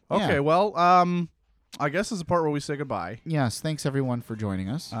 Okay, well, I guess this is the part where we say goodbye. Yes, thanks everyone for joining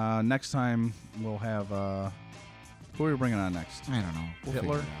us. Next time we'll have who are we bringing on next? I don't know.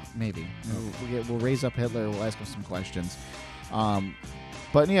 Hitler? Maybe. We'll raise up Hitler. We'll ask him some questions.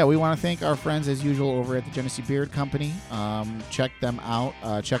 But yeah, we want to thank our friends as usual over at the Genesee Beard Company. Check them out.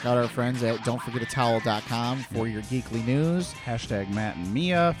 Check out our friends at don'tforgetatowel.com for your geekly news. Hashtag Matt and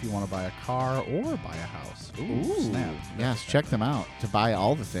Mia if you want to buy a car or buy a house. Ooh, snap. Yes, check them out to buy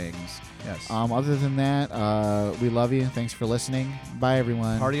all the things. Yes. Other than that, we love you. Thanks for listening. Bye,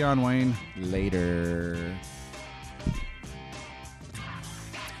 everyone. Party on, Wayne. Later.